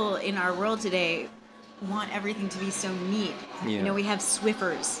people in our world today, want everything to be so neat. Yeah. We have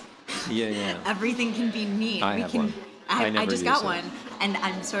Swiffers. Yeah. Everything can be neat. I have one. I just got one, and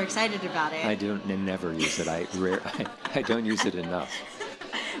I'm so excited about it. I never use it. I don't use it enough.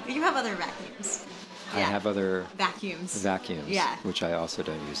 But you have other vacuums. I have other vacuums. vacuums, Yeah. which I also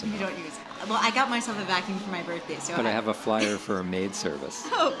don't use You enough. don't use. Well, I got myself a vacuum for my birthday, so. But I have a flyer for a maid service.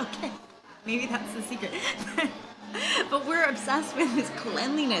 Oh, okay. Maybe that's the secret. But we're obsessed with this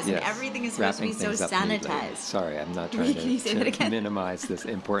cleanliness, and Yes. everything is supposed Wrapping to be so things up neatly. sanitized. Sorry, I'm not trying Can you say that to again? minimize the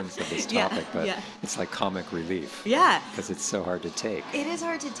importance of this Yeah, topic, but yeah. it's like comic relief Yeah, because it's so hard to take. it is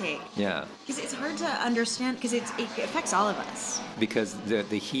hard to take Yeah, because it's hard to understand because it affects all of us. because the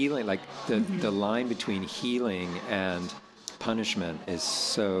healing, like the Mm-hmm. line between healing and punishment is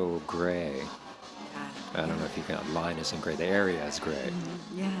so gray. I don't know if you can. Line isn't gray. The area is gray.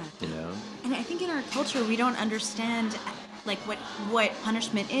 Yeah. You know. And I think in our culture we don't understand like what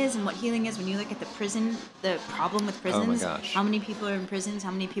punishment is and what healing is. When you look at the problem with prisons, gosh. how many people are in prisons,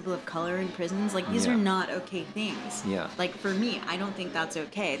 how many people of color in prisons, like these Yeah. are not okay things. Yeah. Like for me, I don't think that's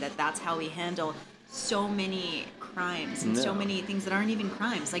okay. That's how we handle so many crimes and so No. many things that aren't even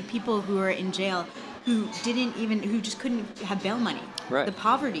crimes. Like people who are in jail who just couldn't have bail money. Right. The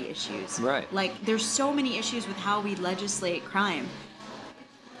poverty issues. Right. Like there's so many issues with how we legislate crime.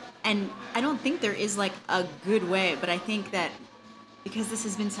 And I don't think there is like a good way, but I think that because this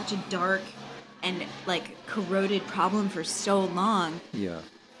has been such a dark and like corroded problem for so long, Yeah.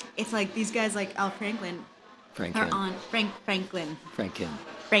 it's like these guys like Al Franklin Franken. are on Franklin.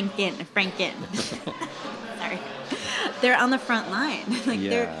 Sorry. They're on the front line. Like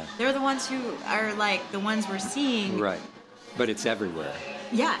Yeah. they're the ones who are like the ones we're seeing. Right. But it's everywhere.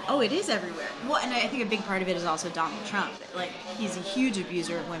 Yeah. Oh, it is everywhere. Well, and I think a big part of it is also Donald Trump. Like he's a huge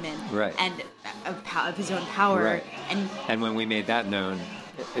abuser of women. Right. And of his own power. Right. And And when we made that known,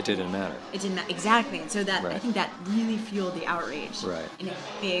 it didn't matter. it didn't exactly. And so that I Right. think that really fueled the outrage. Right. In a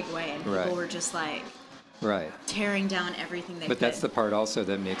big way, and people Right. were just like Right. tearing down everything they But could. that's the part also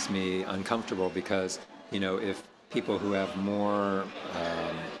that makes me uncomfortable because, you know, if people who have more,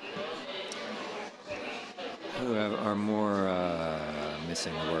 are more,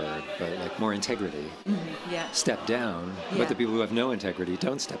 missing the word, but like more integrity, Yeah. step down, Yeah. but the people who have no integrity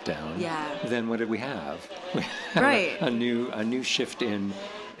don't step down, Yeah. then what did we have? We have Right. a new shift in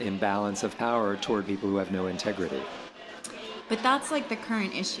balance of power toward people who have no integrity. But that's like the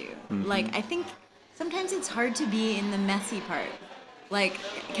current issue. Mm-hmm. Like I think sometimes it's hard to be in the messy part. Like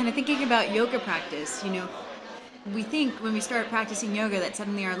kind of thinking about yoga practice, you know, we think when we start practicing yoga that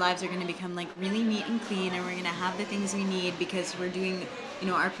suddenly our lives are going to become like really neat and clean and we're going to have the things we need because we're doing, you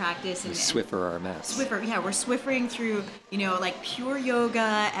know, our practice and Swiffer our mess. Swiffer, yeah, we're swiffering through, you know, like pure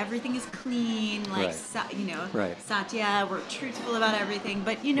yoga. Everything is clean, like, Right. you know, Right. satya. We're truthful about everything.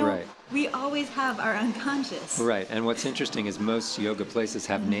 But, you know, Right. we always have our unconscious. Right, and what's interesting is most yoga places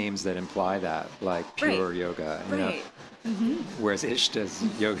have names that imply that, like pure Right. yoga. You know? Right. Whereas Ishta's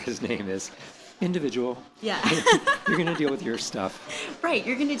yoga's name is individual. Yeah. You're going to deal with your stuff. Right.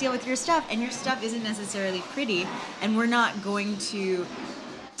 You're going to deal with your stuff, and your stuff isn't necessarily pretty. And we're not going to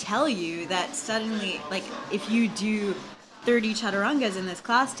tell you that suddenly, like, if you do 30 chaturangas in this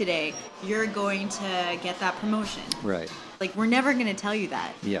class today, you're going to get that promotion. Right. Like, we're never going to tell you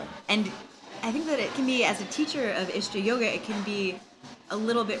that. Yeah. And I think that it can be, as a teacher of Ishta Yoga, it can be a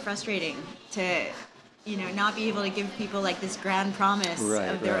little bit frustrating to, you know, not be able to give people like this grand promise Right,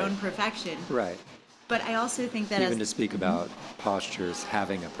 of their right. own perfection. Right. But I also think that Even as to speak about postures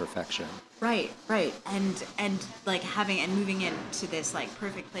having a perfection. right, and like having and moving into this like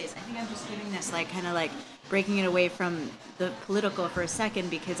perfect place. I think I'm just giving this like kind of like breaking it away from the political for a second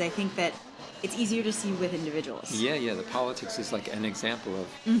because I think that it's easier to see with individuals. Yeah, the politics is like an example of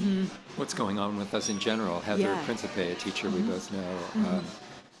what's going on with us in general. Heather Yeah. Principe, a teacher we both know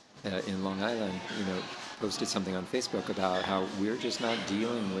in Long Island, you know, posted something on Facebook about how we're just not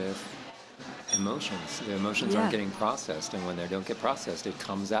dealing with emotions. The emotions Yeah. aren't getting processed, and when they don't get processed, it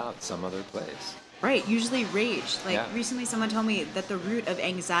comes out some other place. Right, usually rage. Like Yeah. recently someone told me that the root of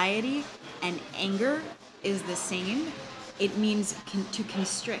anxiety and anger is the same. It means to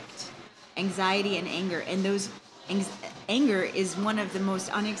constrict. Anxiety and anger. And those anger is one of the most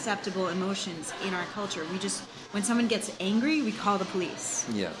unacceptable emotions in our culture. When someone gets angry, we call the police.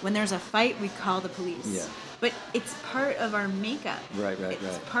 Yeah. When there's a fight, we call the police. Yeah. But it's part of our makeup. Right, It's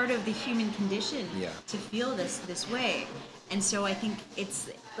right. part of the human condition Yeah. to feel this way. And so I think it's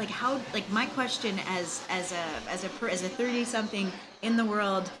like my question as a 30-something in the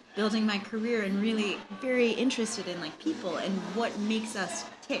world, building my career and really very interested in like people and what makes us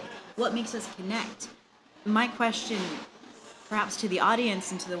tick, what makes us connect. My question perhaps to the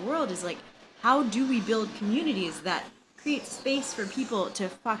audience and to the world is like, how do we build communities that create space for people to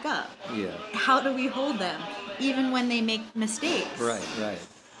fuck up? Yeah. How do we hold them even when they make mistakes? Right.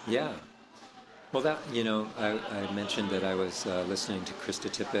 Yeah. Well, I mentioned that I was listening to Krista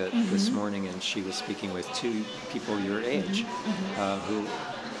Tippett this morning, and she was speaking with two people your age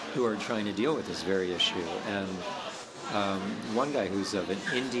who are trying to deal with this very issue. And one guy who's of an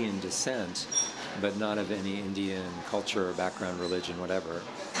Indian descent, but not of any Indian culture or background, religion, whatever.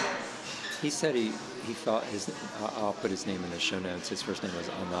 He said he thought I'll put his name in the show notes. His first name was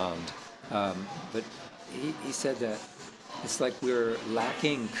Anand, but he said that it's like we're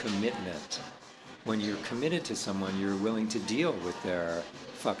lacking commitment. When you're committed to someone, you're willing to deal with their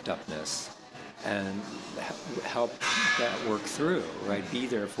fucked upness and help that work through, right? Be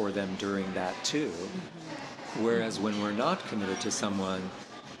there for them during that too. Whereas when we're not committed to someone,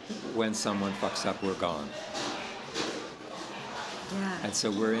 when someone fucks up, we're gone. Yeah. And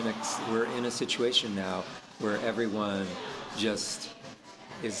so we're in a situation now where everyone just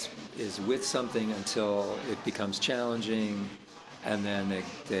is with something until it becomes challenging, and then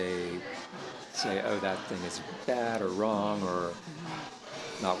they say, oh, that thing is bad or wrong or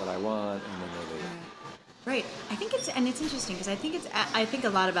not what I want, and then they leave. Right. I think it's interesting because I think a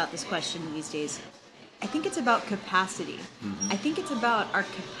lot about this question these days. I think it's about capacity. I think it's about our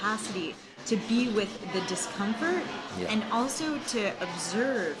capacity to be with the discomfort and also to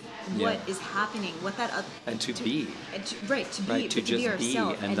observe what is happening, what that and to be to be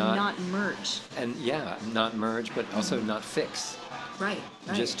ourselves and not merge. And not merge, but also not fix. Right.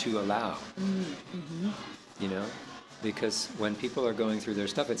 Just to allow. You know, because when people are going through their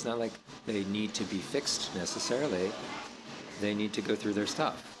stuff, it's not like they need to be fixed necessarily. They need to go through their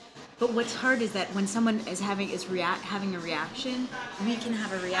stuff. But what's hard is that when someone is having a reaction, we can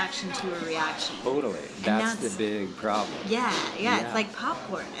have a reaction to a reaction. Totally. That's the big problem. Yeah. It's like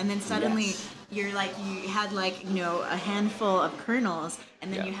popcorn. And then suddenly you're like, you had like, a handful of kernels,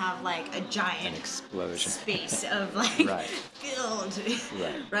 and then you have like a giant an explosion space of like filled.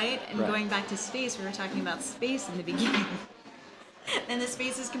 Right? And going back to space, we were talking about space in the beginning. And the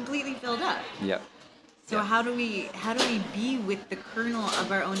space is completely filled up. Yep. So how do we be with the kernel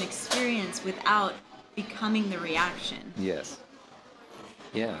of our own experience without becoming the reaction? Yes.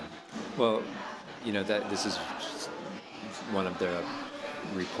 Yeah. Well, that this is one of the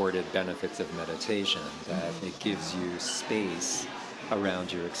reported benefits of meditation, that it gives you space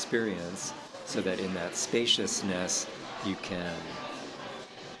around your experience so that in that spaciousness you can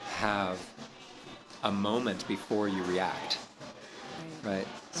have a moment before you react. Right?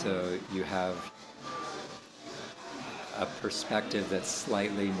 So you have a perspective that's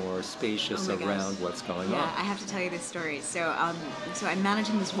slightly more spacious around what's going on. Yeah, I have to tell you this story. So I'm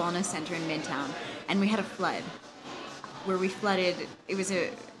managing this wellness center in Midtown, and we had a flood where we flooded. It was an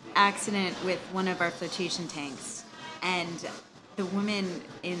accident with one of our flotation tanks, and the woman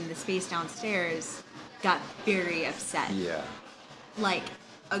in the space downstairs got very upset. Yeah. Like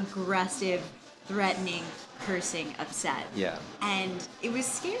aggressive, threatening, cursing, upset. Yeah. And it was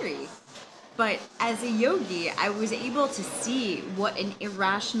scary. But as a yogi, I was able to see what an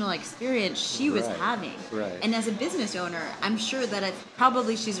irrational experience she was having. Right. And as a business owner, I'm sure that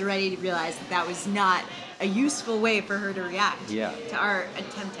she's already realized that was not a useful way for her to react to our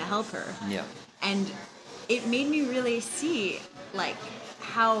attempt to help her. Yeah. And it made me really see like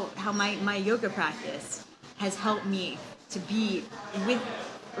how my yoga practice has helped me to be with.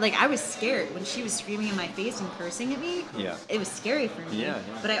 Like, I was scared when she was screaming in my face and cursing at me. Yeah. It was scary for me. Yeah.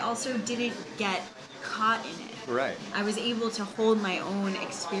 But I also didn't get caught in it. Right. I was able to hold my own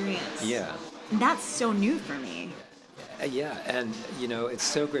experience. Yeah. And that's so new for me. Yeah, and, it's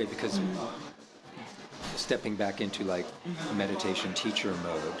so great because stepping back into, like, meditation teacher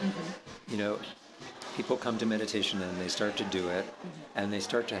mode, people come to meditation and they start to do it, and they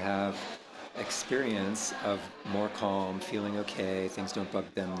start to have experience of more calm, feeling okay, things don't bug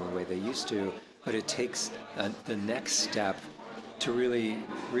them the way they used to, but it takes the next step to really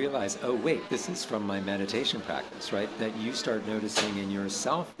realize, oh wait, this is from my meditation practice, right? That you start noticing in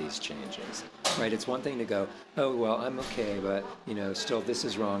yourself these changes, right? It's one thing to go, oh well, I'm okay, but still this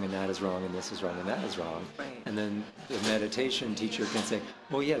is wrong and that is wrong and this is wrong and that is wrong. Right. And then the meditation teacher can say,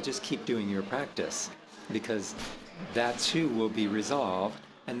 well yeah, just keep doing your practice, because that too will be resolved.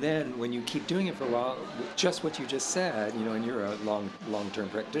 And then when you keep doing it for a while, just what you just said, and you're a long-term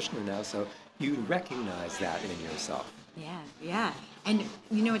practitioner now, so you recognize that in yourself. Yeah. And it's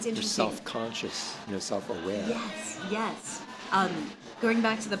interesting. You're self-conscious, self-aware. Yes. Going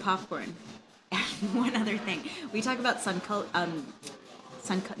back to the popcorn, one other thing. We talk about not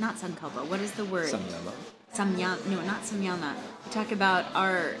sankalpa. What is the word? Samyama. No, not samyama. We talk about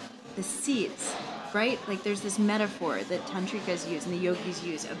the seeds. Right? Like there's this metaphor that tantrikas use and the yogis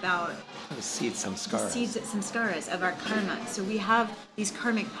use about the seeds, samskaras. The seeds, samskaras of our karma. So we have these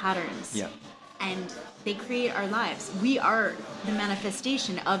karmic patterns. Yeah. and they create our lives. We are the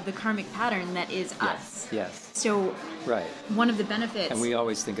manifestation of the karmic pattern that is us. Yes. So Right. one of the benefits... And we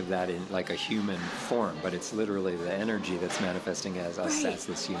always think of that in like a human form, but it's literally the energy that's manifesting as us Right. as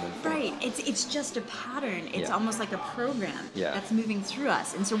this human form. Right. It's just a pattern. It's Yeah. almost like a program Yeah. that's moving through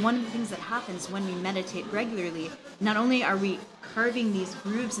us. And so one of the things that happens when we meditate regularly, not only are we carving these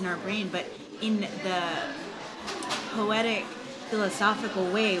grooves in our brain, but in the poetic, philosophical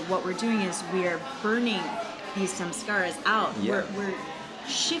way, what we're doing is we're burning these samskaras out. Yeah. We're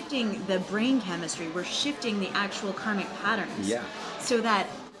shifting the brain chemistry. We're shifting the actual karmic patterns. Yeah. So that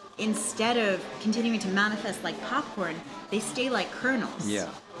instead of continuing to manifest like popcorn, they stay like kernels. Yeah.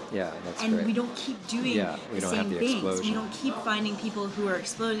 Yeah, that's And great. we don't keep doing Yeah, we the don't have same the things. explosion. We don't keep finding people who are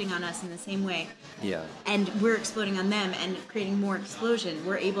exploding on us in the same way. Yeah. And we're exploding on them and creating more explosion.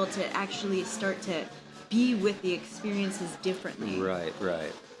 We're able to actually start to be with the experiences differently. Right,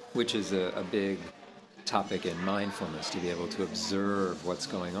 right. Which is a big topic in mindfulness, to be able to observe what's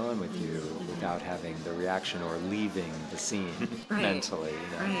going on with you without having the reaction or leaving the scene Right. mentally.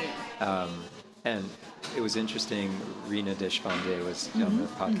 You know? Right. And it was interesting, Rina Deshpande was on the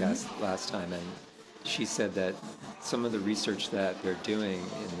podcast last time, and she said that some of the research that they're doing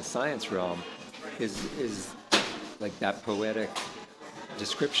in the science realm is like that poetic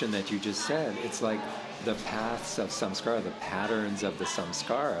description that you just said. It's like the paths of samskara, the patterns of the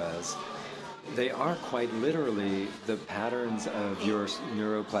samskaras, they are quite literally the patterns of your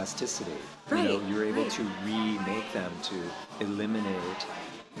neuroplasticity. Right, You know, you're able right. to remake them, to eliminate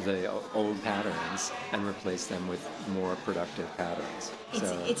the old patterns and replace them with more productive patterns.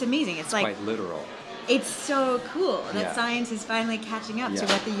 It's amazing. It's like, quite literal. it's so cool that Yeah. science is finally catching up to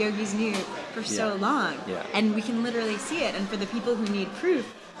Yeah. what the yogis knew for so Yeah. long. Yeah. And we can literally see it. And for the people who need proof,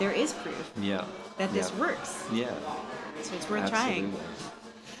 there is proof Yeah. that this Yeah. works. Yeah. So it's worth trying.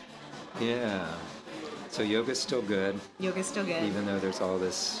 Absolutely. Yeah. So yoga's still good, Yoga's still good. even though there's all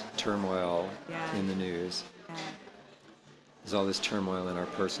this turmoil Yeah. in the news. Yeah. There's all this turmoil in our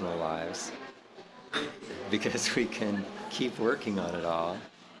personal lives. Because we can keep working on it all,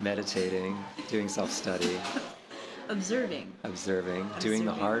 meditating, doing self-study, Observing. observing, doing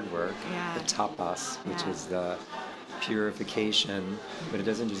the Observing. hard work, Yeah. the tapas, which Yeah. is the purification, but it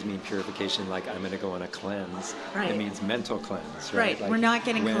doesn't just mean purification like I'm going to go on a cleanse. Right. It means mental cleanse, Right, right? we're not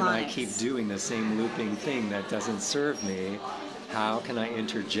getting when colonics. I keep doing the same looping thing that doesn't serve me, how can I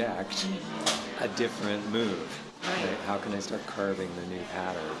interject a different move? Right. How can I start carving the new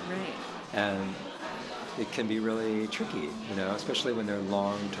pattern? Right. And it can be really tricky, you know, especially when they're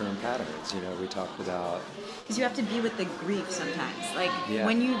long-term patterns. You know, we talked about, Because you have to be with the grief sometimes. Like Yeah.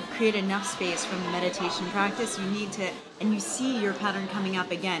 when you create enough space from the meditation practice, you need to, and you see your pattern coming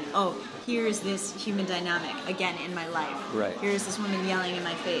up again. Oh, here's this human dynamic again in my life. Right. Here's this woman yelling in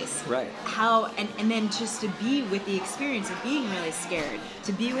my face. Right. How, and then just to be with the experience of being really scared,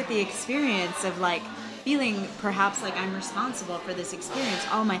 to be with the experience of like feeling perhaps like I'm responsible for this experience,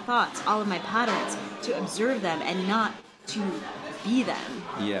 all my thoughts, all of my patterns, to observe them and not to be them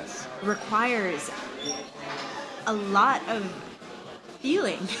yes, requires a lot of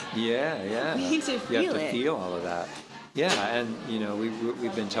feeling. yeah. We need to You feel have to it. feel all of that. Yeah, and you know,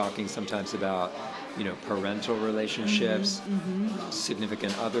 we've been talking sometimes about, you know, parental relationships,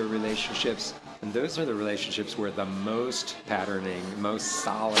 significant other relationships, and those are the relationships where the most patterning, most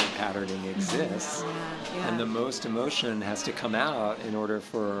solid patterning exists, Yeah. and the most emotion has to come out in order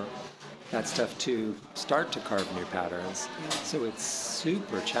for that stuff to start to carve new patterns. Yeah. So it's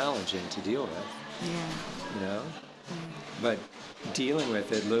super challenging to deal with, Yeah. you know? But dealing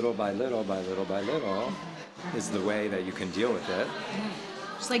with it little by little is the way that you can deal with it.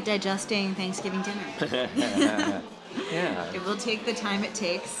 Just like digesting Thanksgiving dinner. Yeah. It will take the time it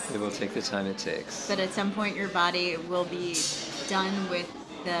takes, It will take the time it takes. but at some point your body will be done with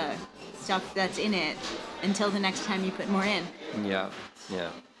the stuff that's in it until the next time you put more in. Yeah.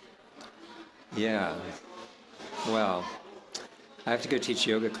 Well, I have to go teach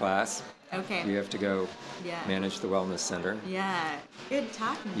yoga class. Okay. You have to go Yeah. manage the wellness center. Yeah. Good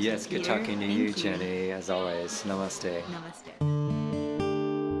talking to you, Yes, good Peter. talking to Thank you, Jenny, as always. Namaste. Namaste.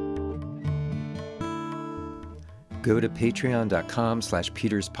 Go to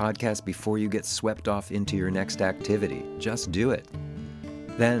patreon.com/Peter's Podcast before you get swept off into your next activity. Just do it.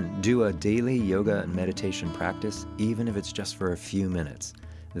 Then do a daily yoga and meditation practice, even if it's just for a few minutes.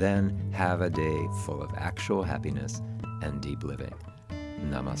 Then have a day full of actual happiness and deep living.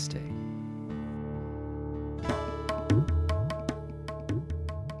 Namaste.